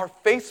our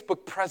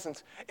Facebook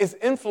presence is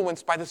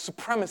influenced by the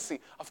supremacy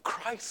of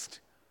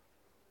Christ.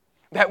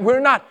 That we're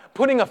not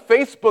putting a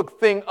Facebook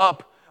thing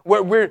up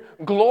where we're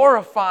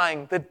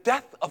glorifying the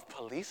death of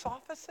police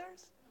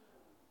officers?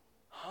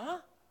 Huh?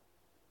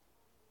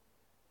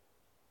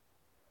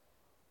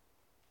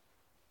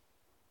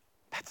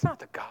 That's not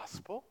the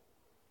gospel.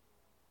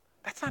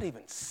 That's not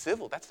even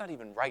civil. That's not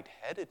even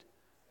right-headed.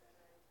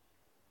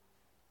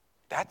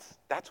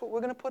 That's what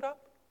we're going to put up?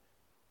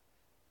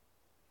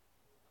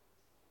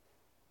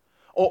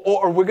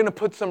 Or we're going to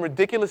put some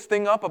ridiculous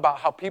thing up about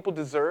how people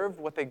deserve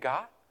what they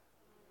got?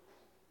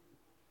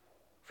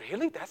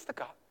 Really? That's the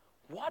God?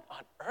 What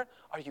on earth?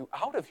 Are you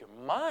out of your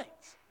minds?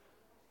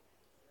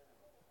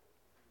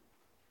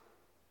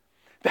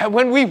 That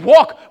when we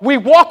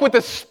walk with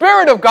the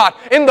Spirit of God,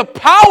 in the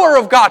power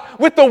of God,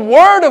 with the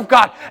Word of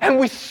God, and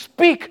we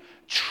speak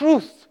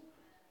truth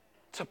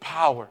to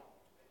power.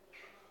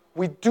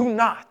 We do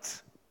not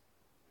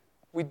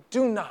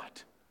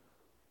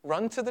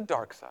run to the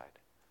dark side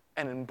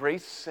and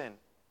embrace sin.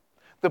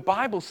 The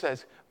Bible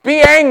says,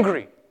 be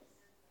angry,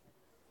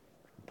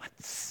 but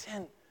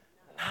sin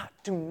not.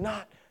 Do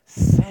not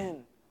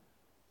sin.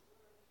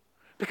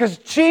 Because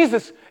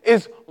Jesus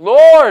is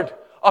Lord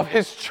of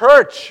His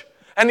church.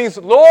 And He's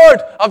Lord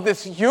of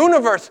this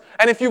universe.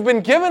 And if you've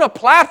been given a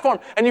platform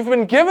and you've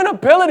been given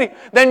ability,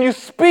 then you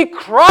speak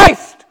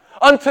Christ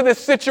unto this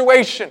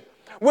situation.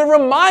 We're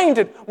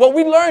reminded what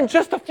we learned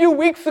just a few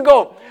weeks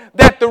ago,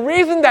 that the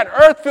reason that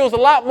earth feels a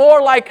lot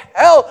more like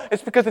hell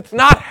is because it's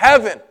not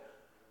heaven.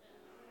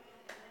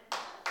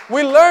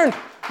 We learned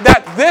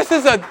that this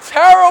is a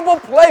terrible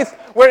place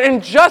where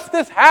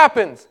injustice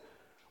happens,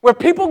 where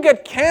people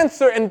get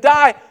cancer and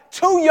die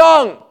too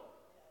young.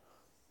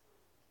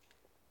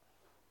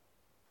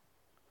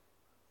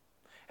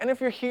 And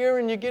if you're here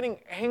and you're getting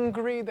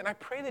angry, then I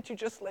pray that you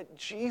just let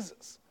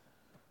Jesus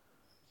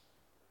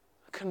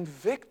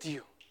convict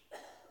you.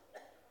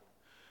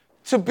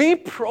 To be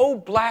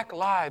pro-black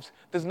lives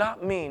does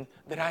not mean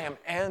that I am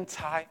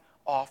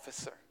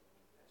anti-officer.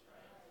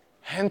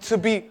 And to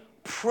be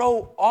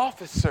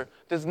pro-officer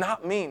does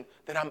not mean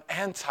that I'm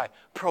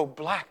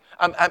anti-pro-black.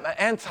 I'm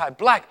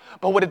anti-black.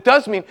 But what it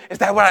does mean is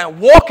that when I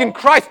walk in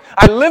Christ,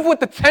 I live with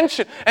the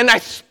tension and I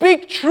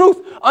speak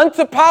truth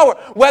unto power,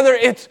 whether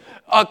it's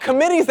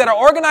committees that are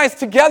organized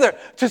together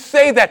to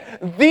say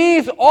that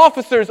these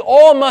officers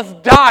all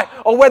must die,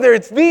 or whether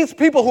it's these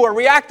people who are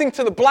reacting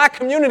to the black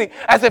community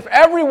as if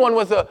everyone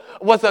was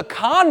a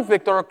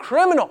convict or a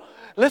criminal.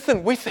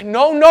 Listen, we say,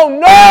 no.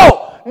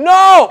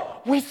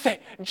 We say,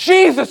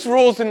 Jesus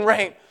rules and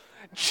reigns.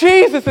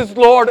 Jesus is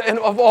Lord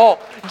of all.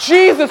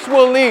 Jesus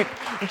will lead.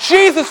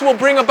 Jesus will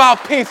bring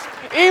about peace,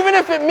 even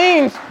if it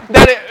means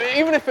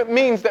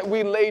that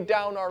we lay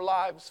down our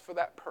lives for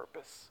that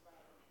purpose.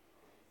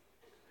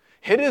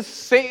 It is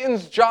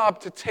Satan's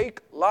job to take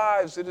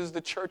lives. It is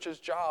the church's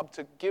job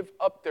to give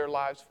up their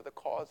lives for the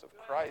cause of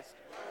Christ.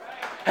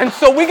 And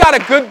so we got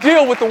a good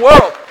deal with the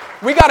world.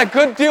 We got a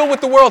good deal with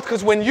the world,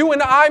 because when you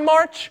and I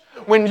march,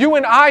 when you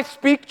and I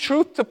speak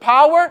truth to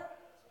power,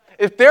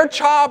 if their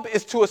job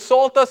is to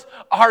assault us,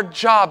 our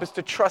job is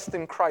to trust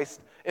in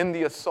Christ in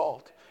the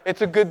assault.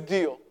 It's a good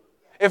deal.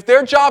 If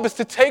their job is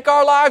to take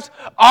our lives,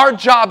 our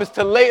job is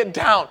to lay it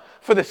down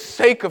for the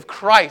sake of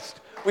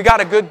Christ. We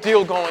got a good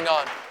deal going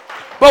on.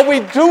 But we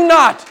do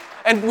not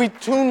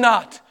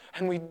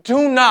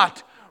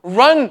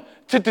run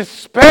to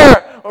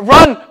despair,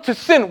 run to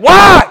sin.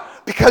 Why?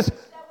 Because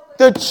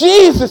the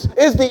Jesus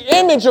is the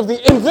image of the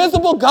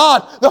invisible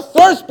God, the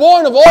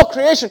firstborn of all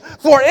creation.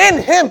 For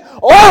in Him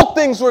all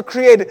things were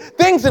created,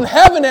 things in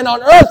heaven and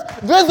on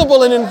earth,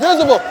 visible and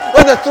invisible,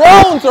 whether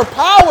thrones or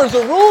powers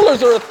or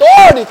rulers or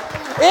authorities.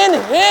 In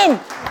Him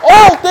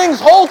all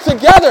things hold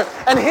together,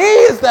 and He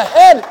is the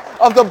head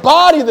of the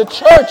body, the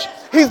church.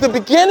 He's the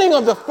beginning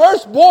of the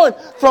firstborn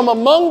from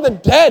among the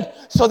dead,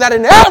 so that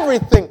in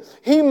everything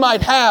He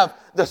might have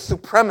the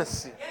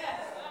supremacy.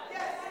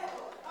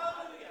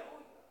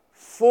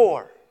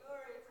 For,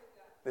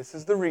 this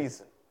is the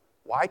reason.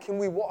 Why can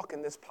we walk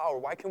in this power?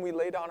 Why can we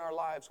lay down our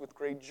lives with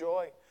great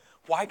joy?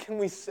 Why can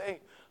we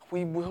say,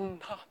 we will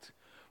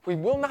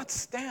not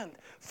stand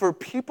for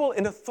people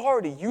in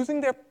authority, using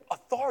their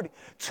authority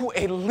to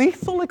a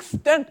lethal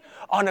extent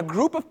on a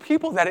group of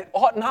people that it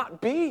ought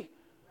not be?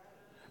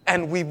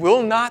 And we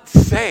will not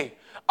say,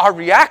 our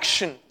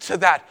reaction to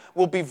that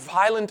will be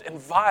violent and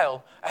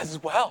vile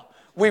as well.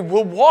 We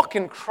will walk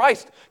in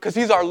Christ because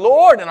He's our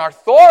Lord and our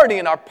authority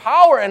and our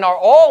power and our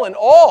all in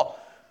all.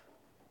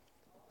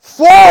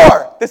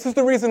 4, this is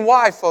the reason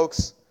why,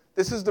 folks.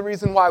 This is the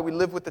reason why we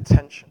live with the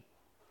tension.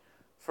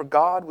 For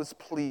God was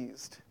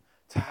pleased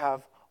to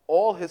have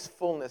all His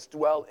fullness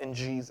dwell in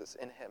Jesus,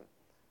 in Him.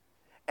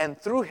 And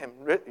through Him,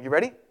 you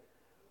ready?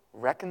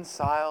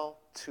 Reconcile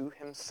to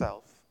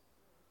Himself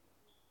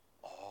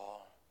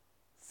all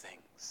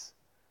things.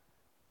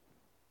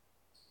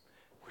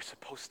 We're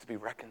supposed to be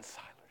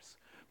reconcilers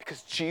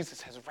because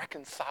Jesus has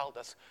reconciled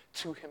us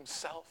to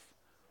Himself.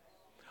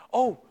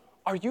 Oh,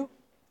 are you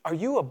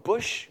a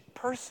Bush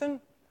person?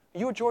 Are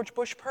you a George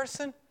Bush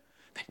person?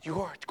 Then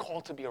you're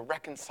called to be a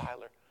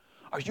reconciler.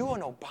 Are you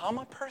an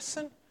Obama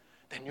person?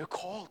 Then you're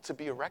called to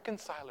be a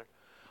reconciler.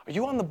 Are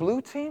you on the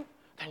blue team?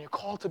 Then you're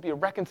called to be a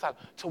reconciler.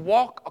 To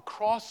walk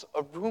across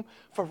a room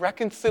for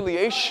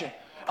reconciliation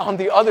on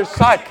the other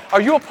side.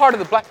 Are you a part of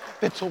the black?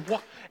 Then to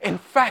walk. In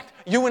fact,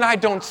 you and I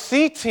don't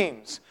see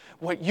teams.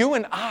 What you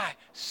and I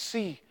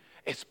see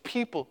is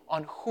people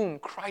on whom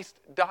Christ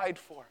died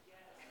for.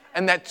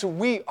 And that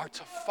we are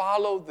to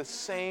follow the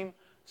same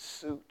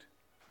suit.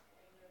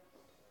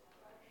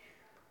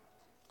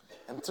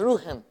 And through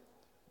Him,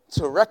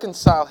 to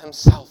reconcile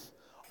Himself,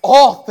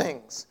 all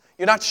things.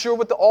 You're not sure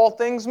what the all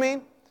things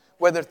mean?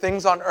 Whether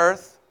things on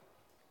earth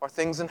or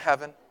things in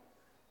heaven.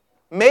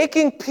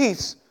 Making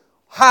peace.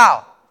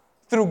 How?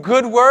 Through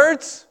good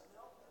words?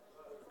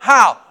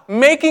 How?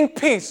 Making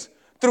peace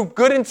through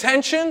good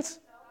intentions?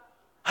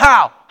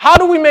 How? How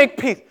do we make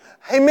peace?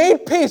 He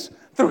made peace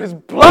through His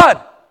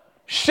blood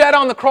shed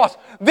on the cross.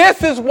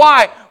 This is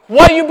why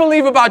what you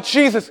believe about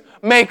Jesus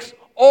makes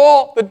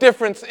all the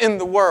difference in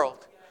the world.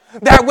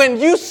 That when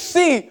you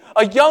see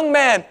a young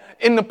man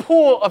in the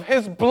pool of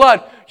His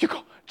blood, you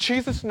go,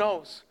 Jesus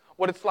knows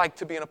what it's like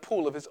to be in a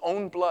pool of His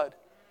own blood.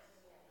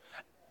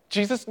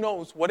 Jesus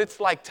knows what it's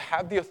like to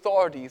have the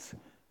authorities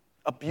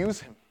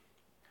abuse Him.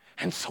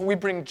 And so we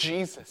bring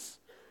Jesus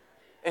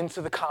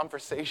into the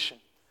conversation.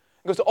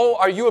 He goes, oh,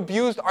 are you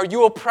abused? Are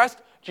you oppressed?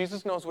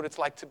 Jesus knows what it's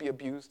like to be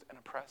abused and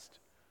oppressed.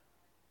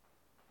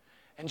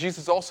 And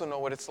Jesus also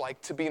knows what it's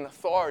like to be in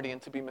authority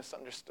and to be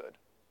misunderstood.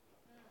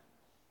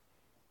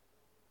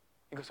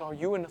 He goes, are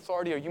you in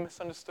authority? Are you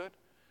misunderstood?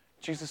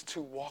 Jesus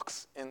too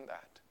walks in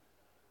that.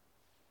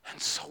 And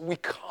so we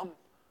come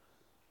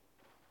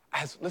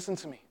as, listen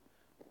to me,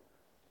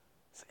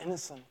 as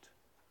innocent,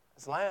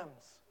 as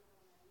lambs.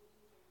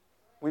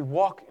 We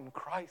walk in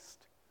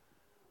Christ.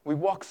 We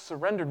walk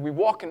surrendered. We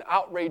walk in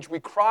outrage.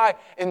 We cry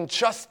in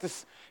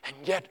justice. And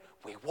yet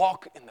we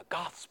walk in the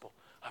gospel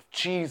of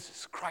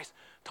Jesus Christ.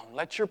 Don't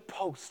let your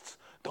posts,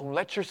 don't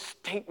let your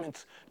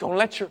statements, don't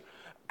let your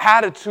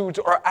attitudes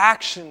or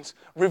actions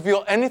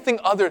reveal anything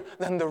other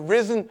than the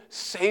risen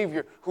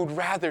Savior who'd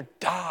rather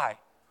die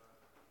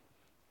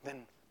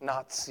than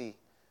not see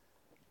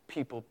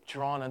people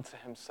drawn unto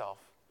Himself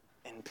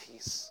in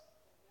peace.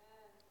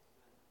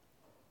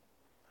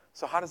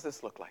 So how does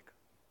this look like?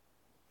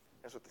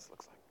 Here's what this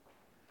looks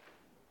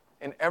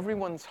like. In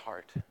everyone's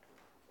heart,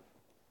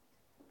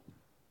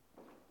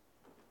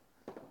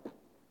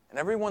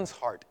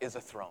 is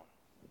a throne.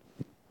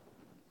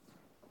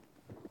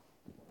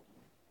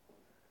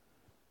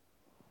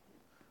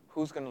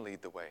 Who's going to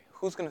lead the way?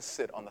 Who's going to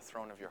sit on the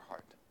throne of your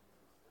heart?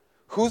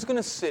 Who's going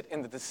to sit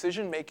in the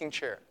decision-making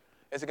chair?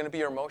 Is it going to be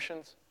your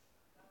emotions?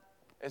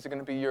 Is it going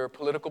to be your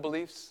political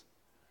beliefs?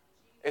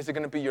 Is it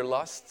going to be your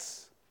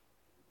lusts?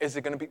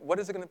 What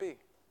is it going to be?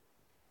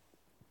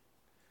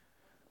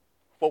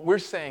 What we're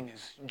saying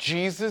is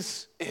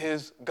Jesus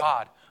is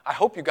God. I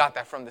hope you got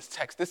that from this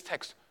text. This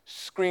text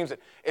screams it.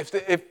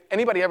 If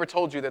anybody ever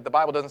told you that the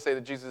Bible doesn't say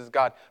that Jesus is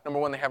God, number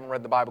one, they haven't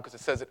read the Bible because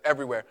it says it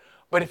everywhere.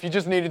 But if you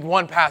just needed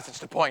one passage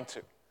to point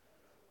to,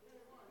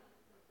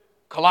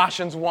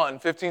 Colossians 1,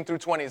 15 through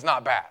 20 is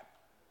not bad.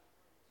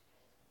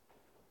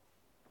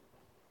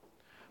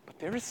 But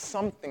there is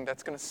something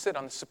that's going to sit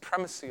on the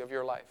supremacy of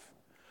your life.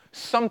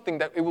 Something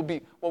that it will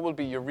be, what will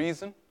be your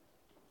reason?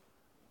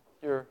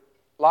 Your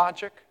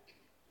logic?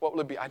 What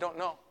will it be? I don't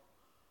know.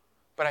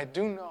 But I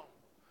do know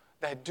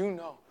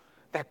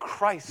that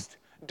Christ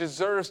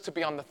deserves to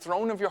be on the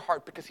throne of your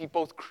heart because He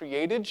both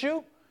created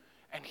you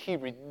and He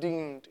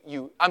redeemed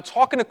you. I'm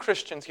talking to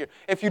Christians here.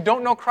 If you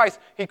don't know Christ,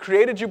 He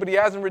created you, but He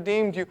hasn't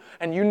redeemed you,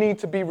 and you need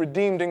to be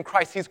redeemed in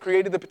Christ. He's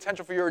created the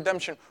potential for your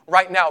redemption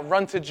right now.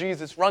 Run to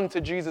Jesus, run to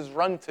Jesus,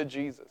 run to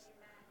Jesus.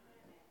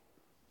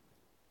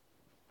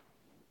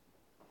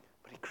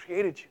 But He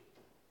created you,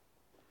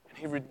 and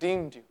He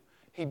redeemed you.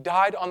 He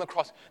died on the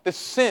cross. The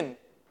sin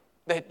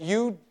that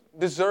you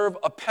deserve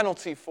a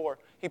penalty for,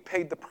 He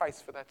paid the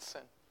price for that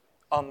sin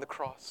on the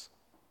cross.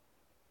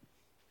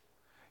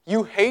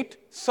 You hate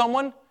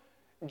someone,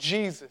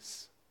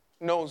 Jesus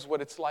knows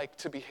what it's like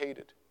to be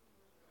hated.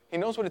 He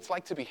knows what it's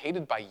like to be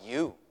hated by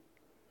you.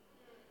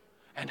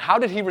 And how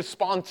did He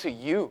respond to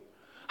you?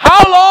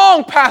 How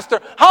long, Pastor?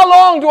 How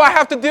long do I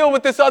have to deal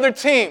with this other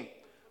team?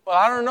 Well,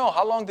 I don't know.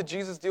 How long did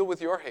Jesus deal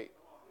with your hate?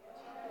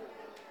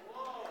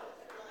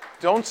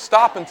 Don't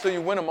stop until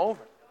you win them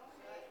over.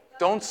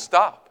 Don't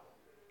stop.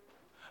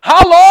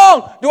 How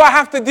long do I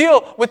have to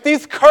deal with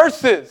these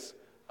curses?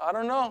 I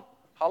don't know.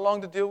 How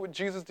long did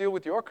Jesus deal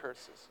with your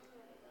curses?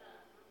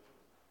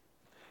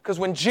 Because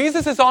when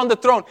Jesus is on the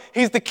throne,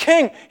 he's the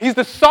king, he's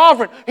the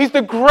sovereign, he's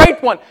the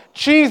great one.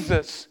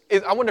 Jesus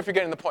is, I wonder if you're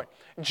getting the point.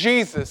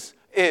 Jesus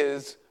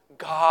is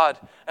God.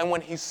 And when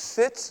he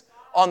sits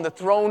on the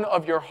throne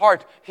of your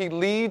heart, he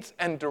leads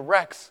and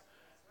directs.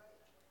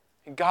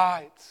 He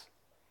guides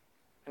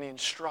and he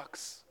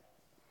instructs.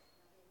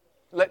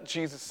 Let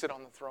Jesus sit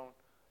on the throne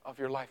of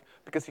your life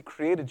because he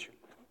created you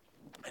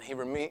and he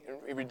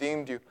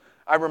redeemed you.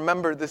 I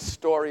remember this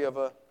story of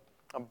a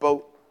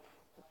boat.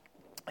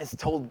 It's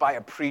told by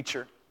a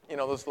preacher. You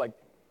know, those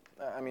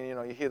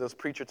you hear those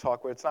preacher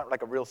talk where it's not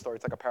like a real story,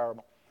 it's like a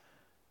parable.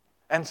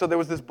 And so there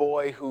was this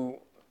boy who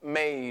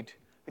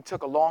it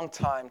took a long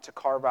time to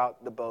carve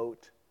out the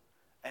boat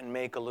and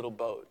make a little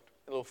boat,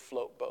 a little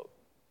float boat.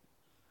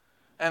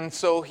 And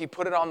so he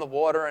put it on the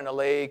water in a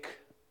lake,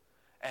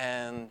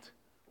 and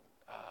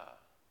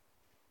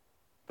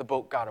the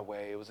boat got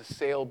away. It was a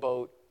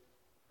sailboat,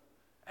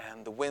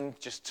 and the wind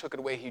just took it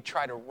away. He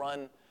tried to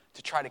run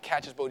to try to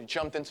catch his boat. He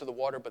jumped into the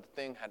water, but the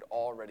thing had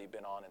already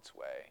been on its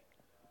way.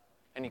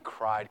 And he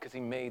cried because he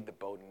made the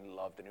boat and he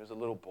loved it. He was a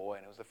little boy,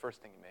 and it was the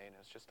first thing he made, and it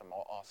was just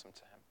awesome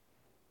to him.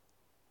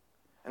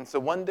 And so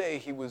one day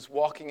he was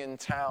walking in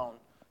town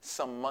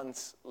some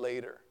months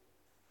later,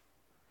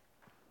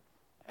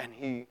 and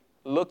he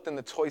looked in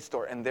the toy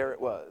store, and there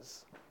it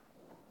was,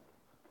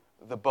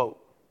 the boat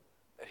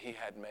that he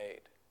had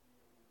made.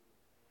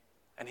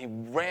 And he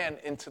ran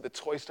into the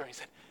toy store, and he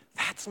said,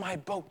 "That's my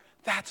boat.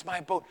 That's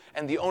my boat."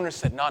 And the owner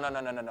said, No,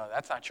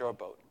 that's not your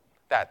boat.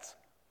 That's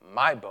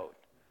my boat.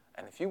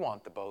 And if you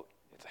want the boat,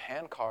 it's a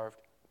hand-carved,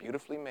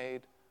 beautifully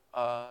made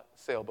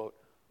sailboat.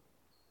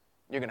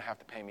 You're going to have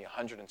to pay me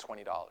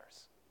 $120.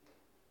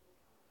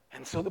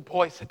 And so the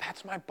boy said,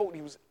 "That's my boat."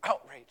 He was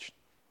outraged.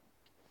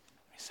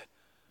 He said,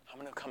 "I'm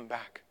going to come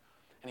back."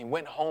 And he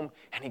went home,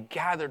 and he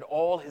gathered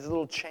all his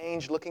little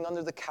change, looking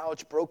under the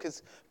couch, broke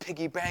his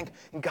piggy bank,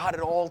 and got it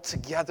all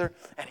together.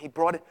 And he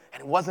brought it,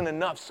 and it wasn't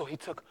enough. So he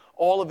took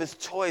all of his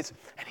toys,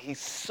 and he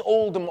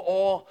sold them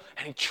all.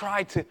 And he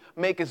tried to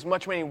make as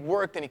much money. He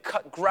worked, and he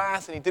cut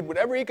grass, and he did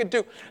whatever he could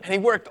do. And he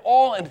worked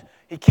all, and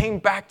he came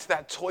back to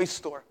that toy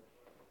store.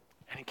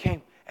 And he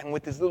came, and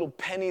with his little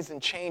pennies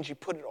and change, he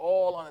put it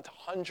all on it,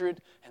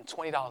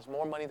 $120,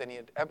 more money than he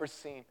had ever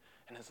seen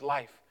in his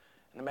life.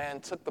 And the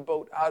man took the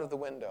boat out of the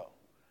window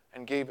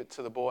and gave it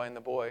to the boy, and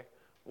the boy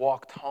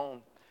walked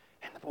home.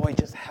 And the boy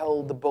just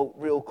held the boat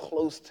real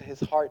close to his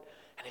heart,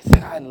 and he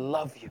said, "I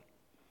love you.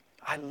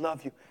 I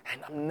love you,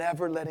 and I'm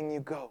never letting you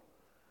go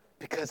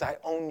because I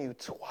own you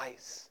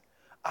twice.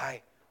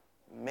 I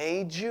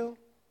made you,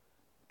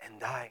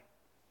 and I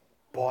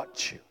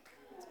bought you."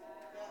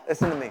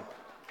 Listen to me.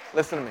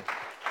 Listen to me.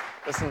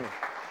 Listen to me.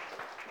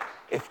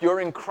 If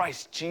you're in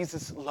Christ,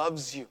 Jesus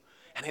loves you,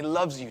 and he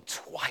loves you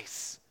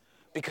twice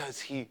because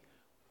he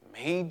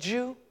made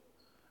you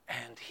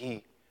and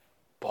he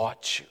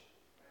bought you.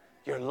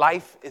 Your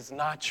life is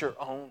not your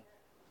own.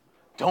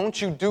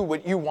 Don't you do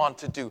what you want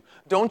to do.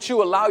 Don't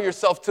you allow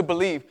yourself to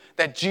believe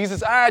that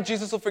Jesus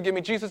will forgive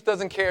me. Jesus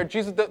doesn't care.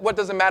 What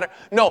doesn't matter?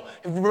 No,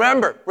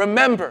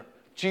 remember,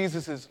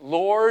 Jesus is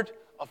Lord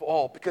of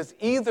all. Because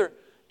either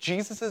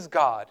Jesus is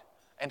God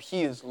and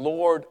he is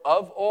Lord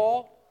of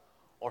all,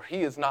 or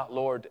he is not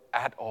Lord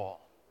at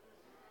all.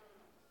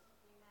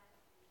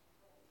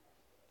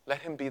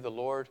 Let him be the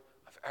Lord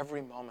of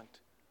every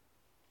moment.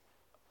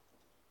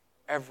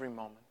 Every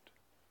moment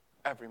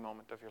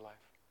of your life.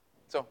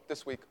 So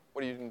this week,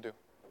 what are you going to do?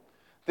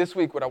 This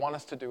week, what I want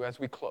us to do as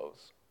we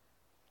close,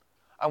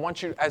 I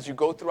want you, as you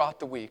go throughout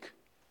the week,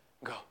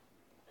 go,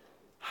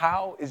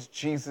 how is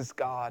Jesus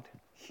God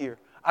here?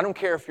 I don't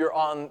care if you're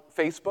on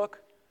Facebook,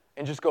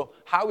 and just go,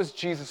 how is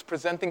Jesus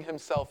presenting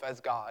himself as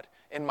God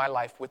in my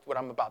life with what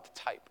I'm about to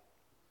type?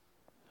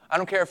 I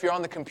don't care if you're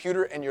on the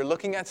computer and you're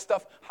looking at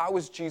stuff, how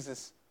is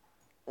Jesus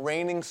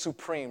reigning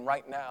supreme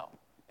right now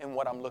in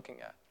what I'm looking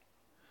at?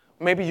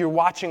 Maybe you're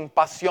watching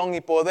Pasión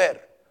y Poder,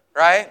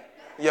 right?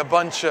 You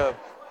bunch of,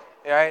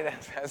 right?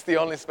 That's the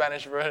only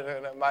Spanish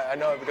version. I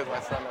know it because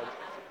my son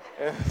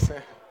knows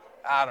it.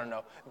 I don't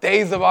know.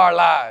 Days of Our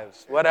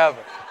Lives,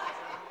 whatever.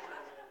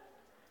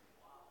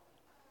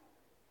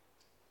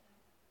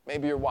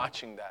 Maybe you're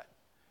watching that.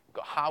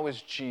 Go, how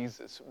is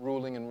Jesus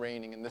ruling and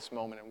reigning in this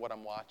moment in what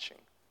I'm watching?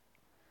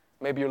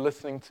 Maybe you're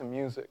listening to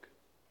music.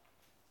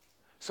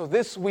 So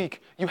this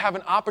week, you have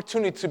an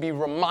opportunity to be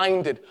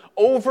reminded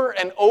over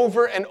and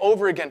over and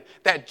over again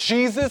that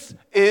Jesus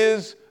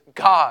is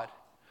God.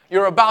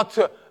 You're about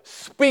to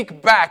speak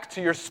back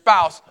to your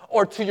spouse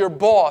or to your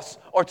boss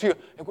or to your...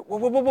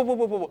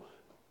 Whoa.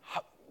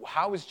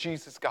 How is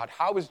Jesus God?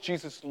 How is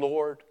Jesus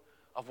Lord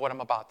of what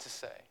I'm about to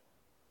say?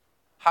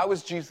 How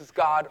is Jesus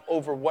God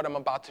over what I'm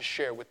about to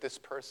share with this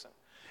person?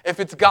 If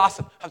it's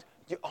gossip,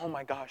 oh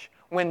my gosh.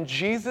 When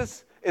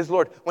Jesus is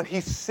Lord, when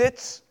he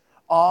sits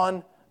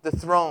on the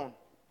throne,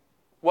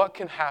 what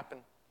can happen?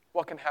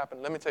 What can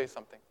happen? Let me tell you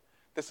something.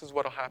 This is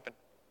what will happen.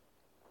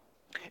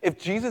 If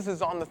Jesus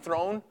is on the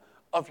throne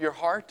of your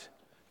heart,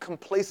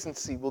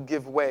 complacency will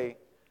give way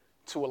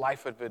to a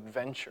life of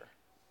adventure.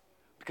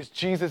 Because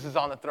Jesus is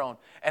on the throne.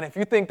 And if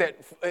you think that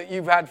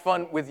you've had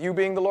fun with you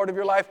being the Lord of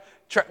your life,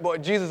 boy,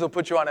 Jesus will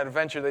put you on an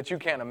adventure that you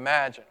can't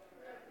imagine.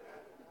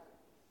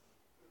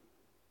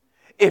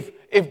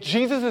 If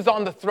Jesus is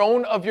on the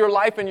throne of your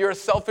life and you're a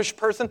selfish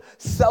person,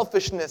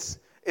 selfishness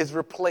is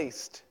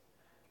replaced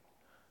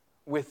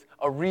with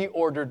a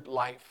reordered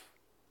life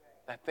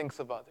that thinks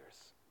of others.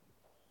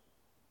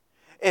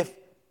 If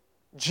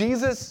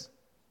Jesus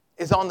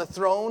is on the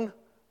throne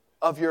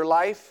of your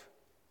life,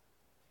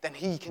 then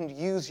he can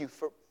use you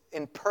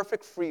in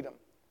perfect freedom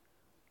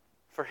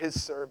for his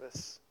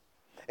service.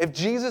 If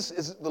Jesus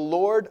is the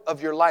Lord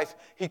of your life,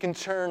 he can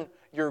turn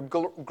your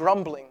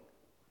grumbling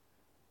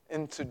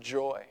into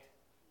joy,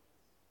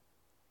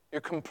 your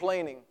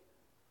complaining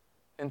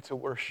into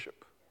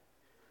worship.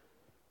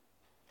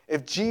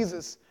 If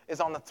Jesus is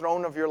on the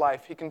throne of your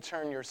life, he can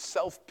turn your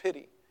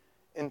self-pity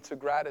into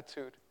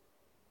gratitude.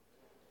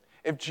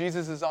 If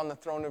Jesus is on the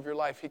throne of your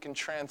life, he can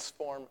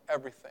transform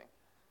everything.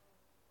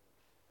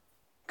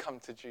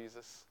 Come to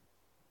Jesus.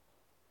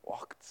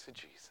 Walk to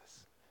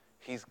Jesus.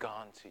 He's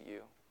gone to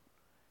you.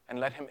 And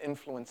let him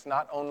influence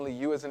not only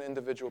you as an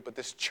individual, but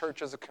this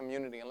church as a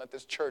community. And let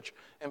this church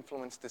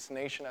influence this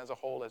nation as a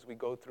whole as we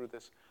go through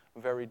this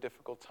very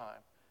difficult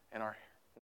time in our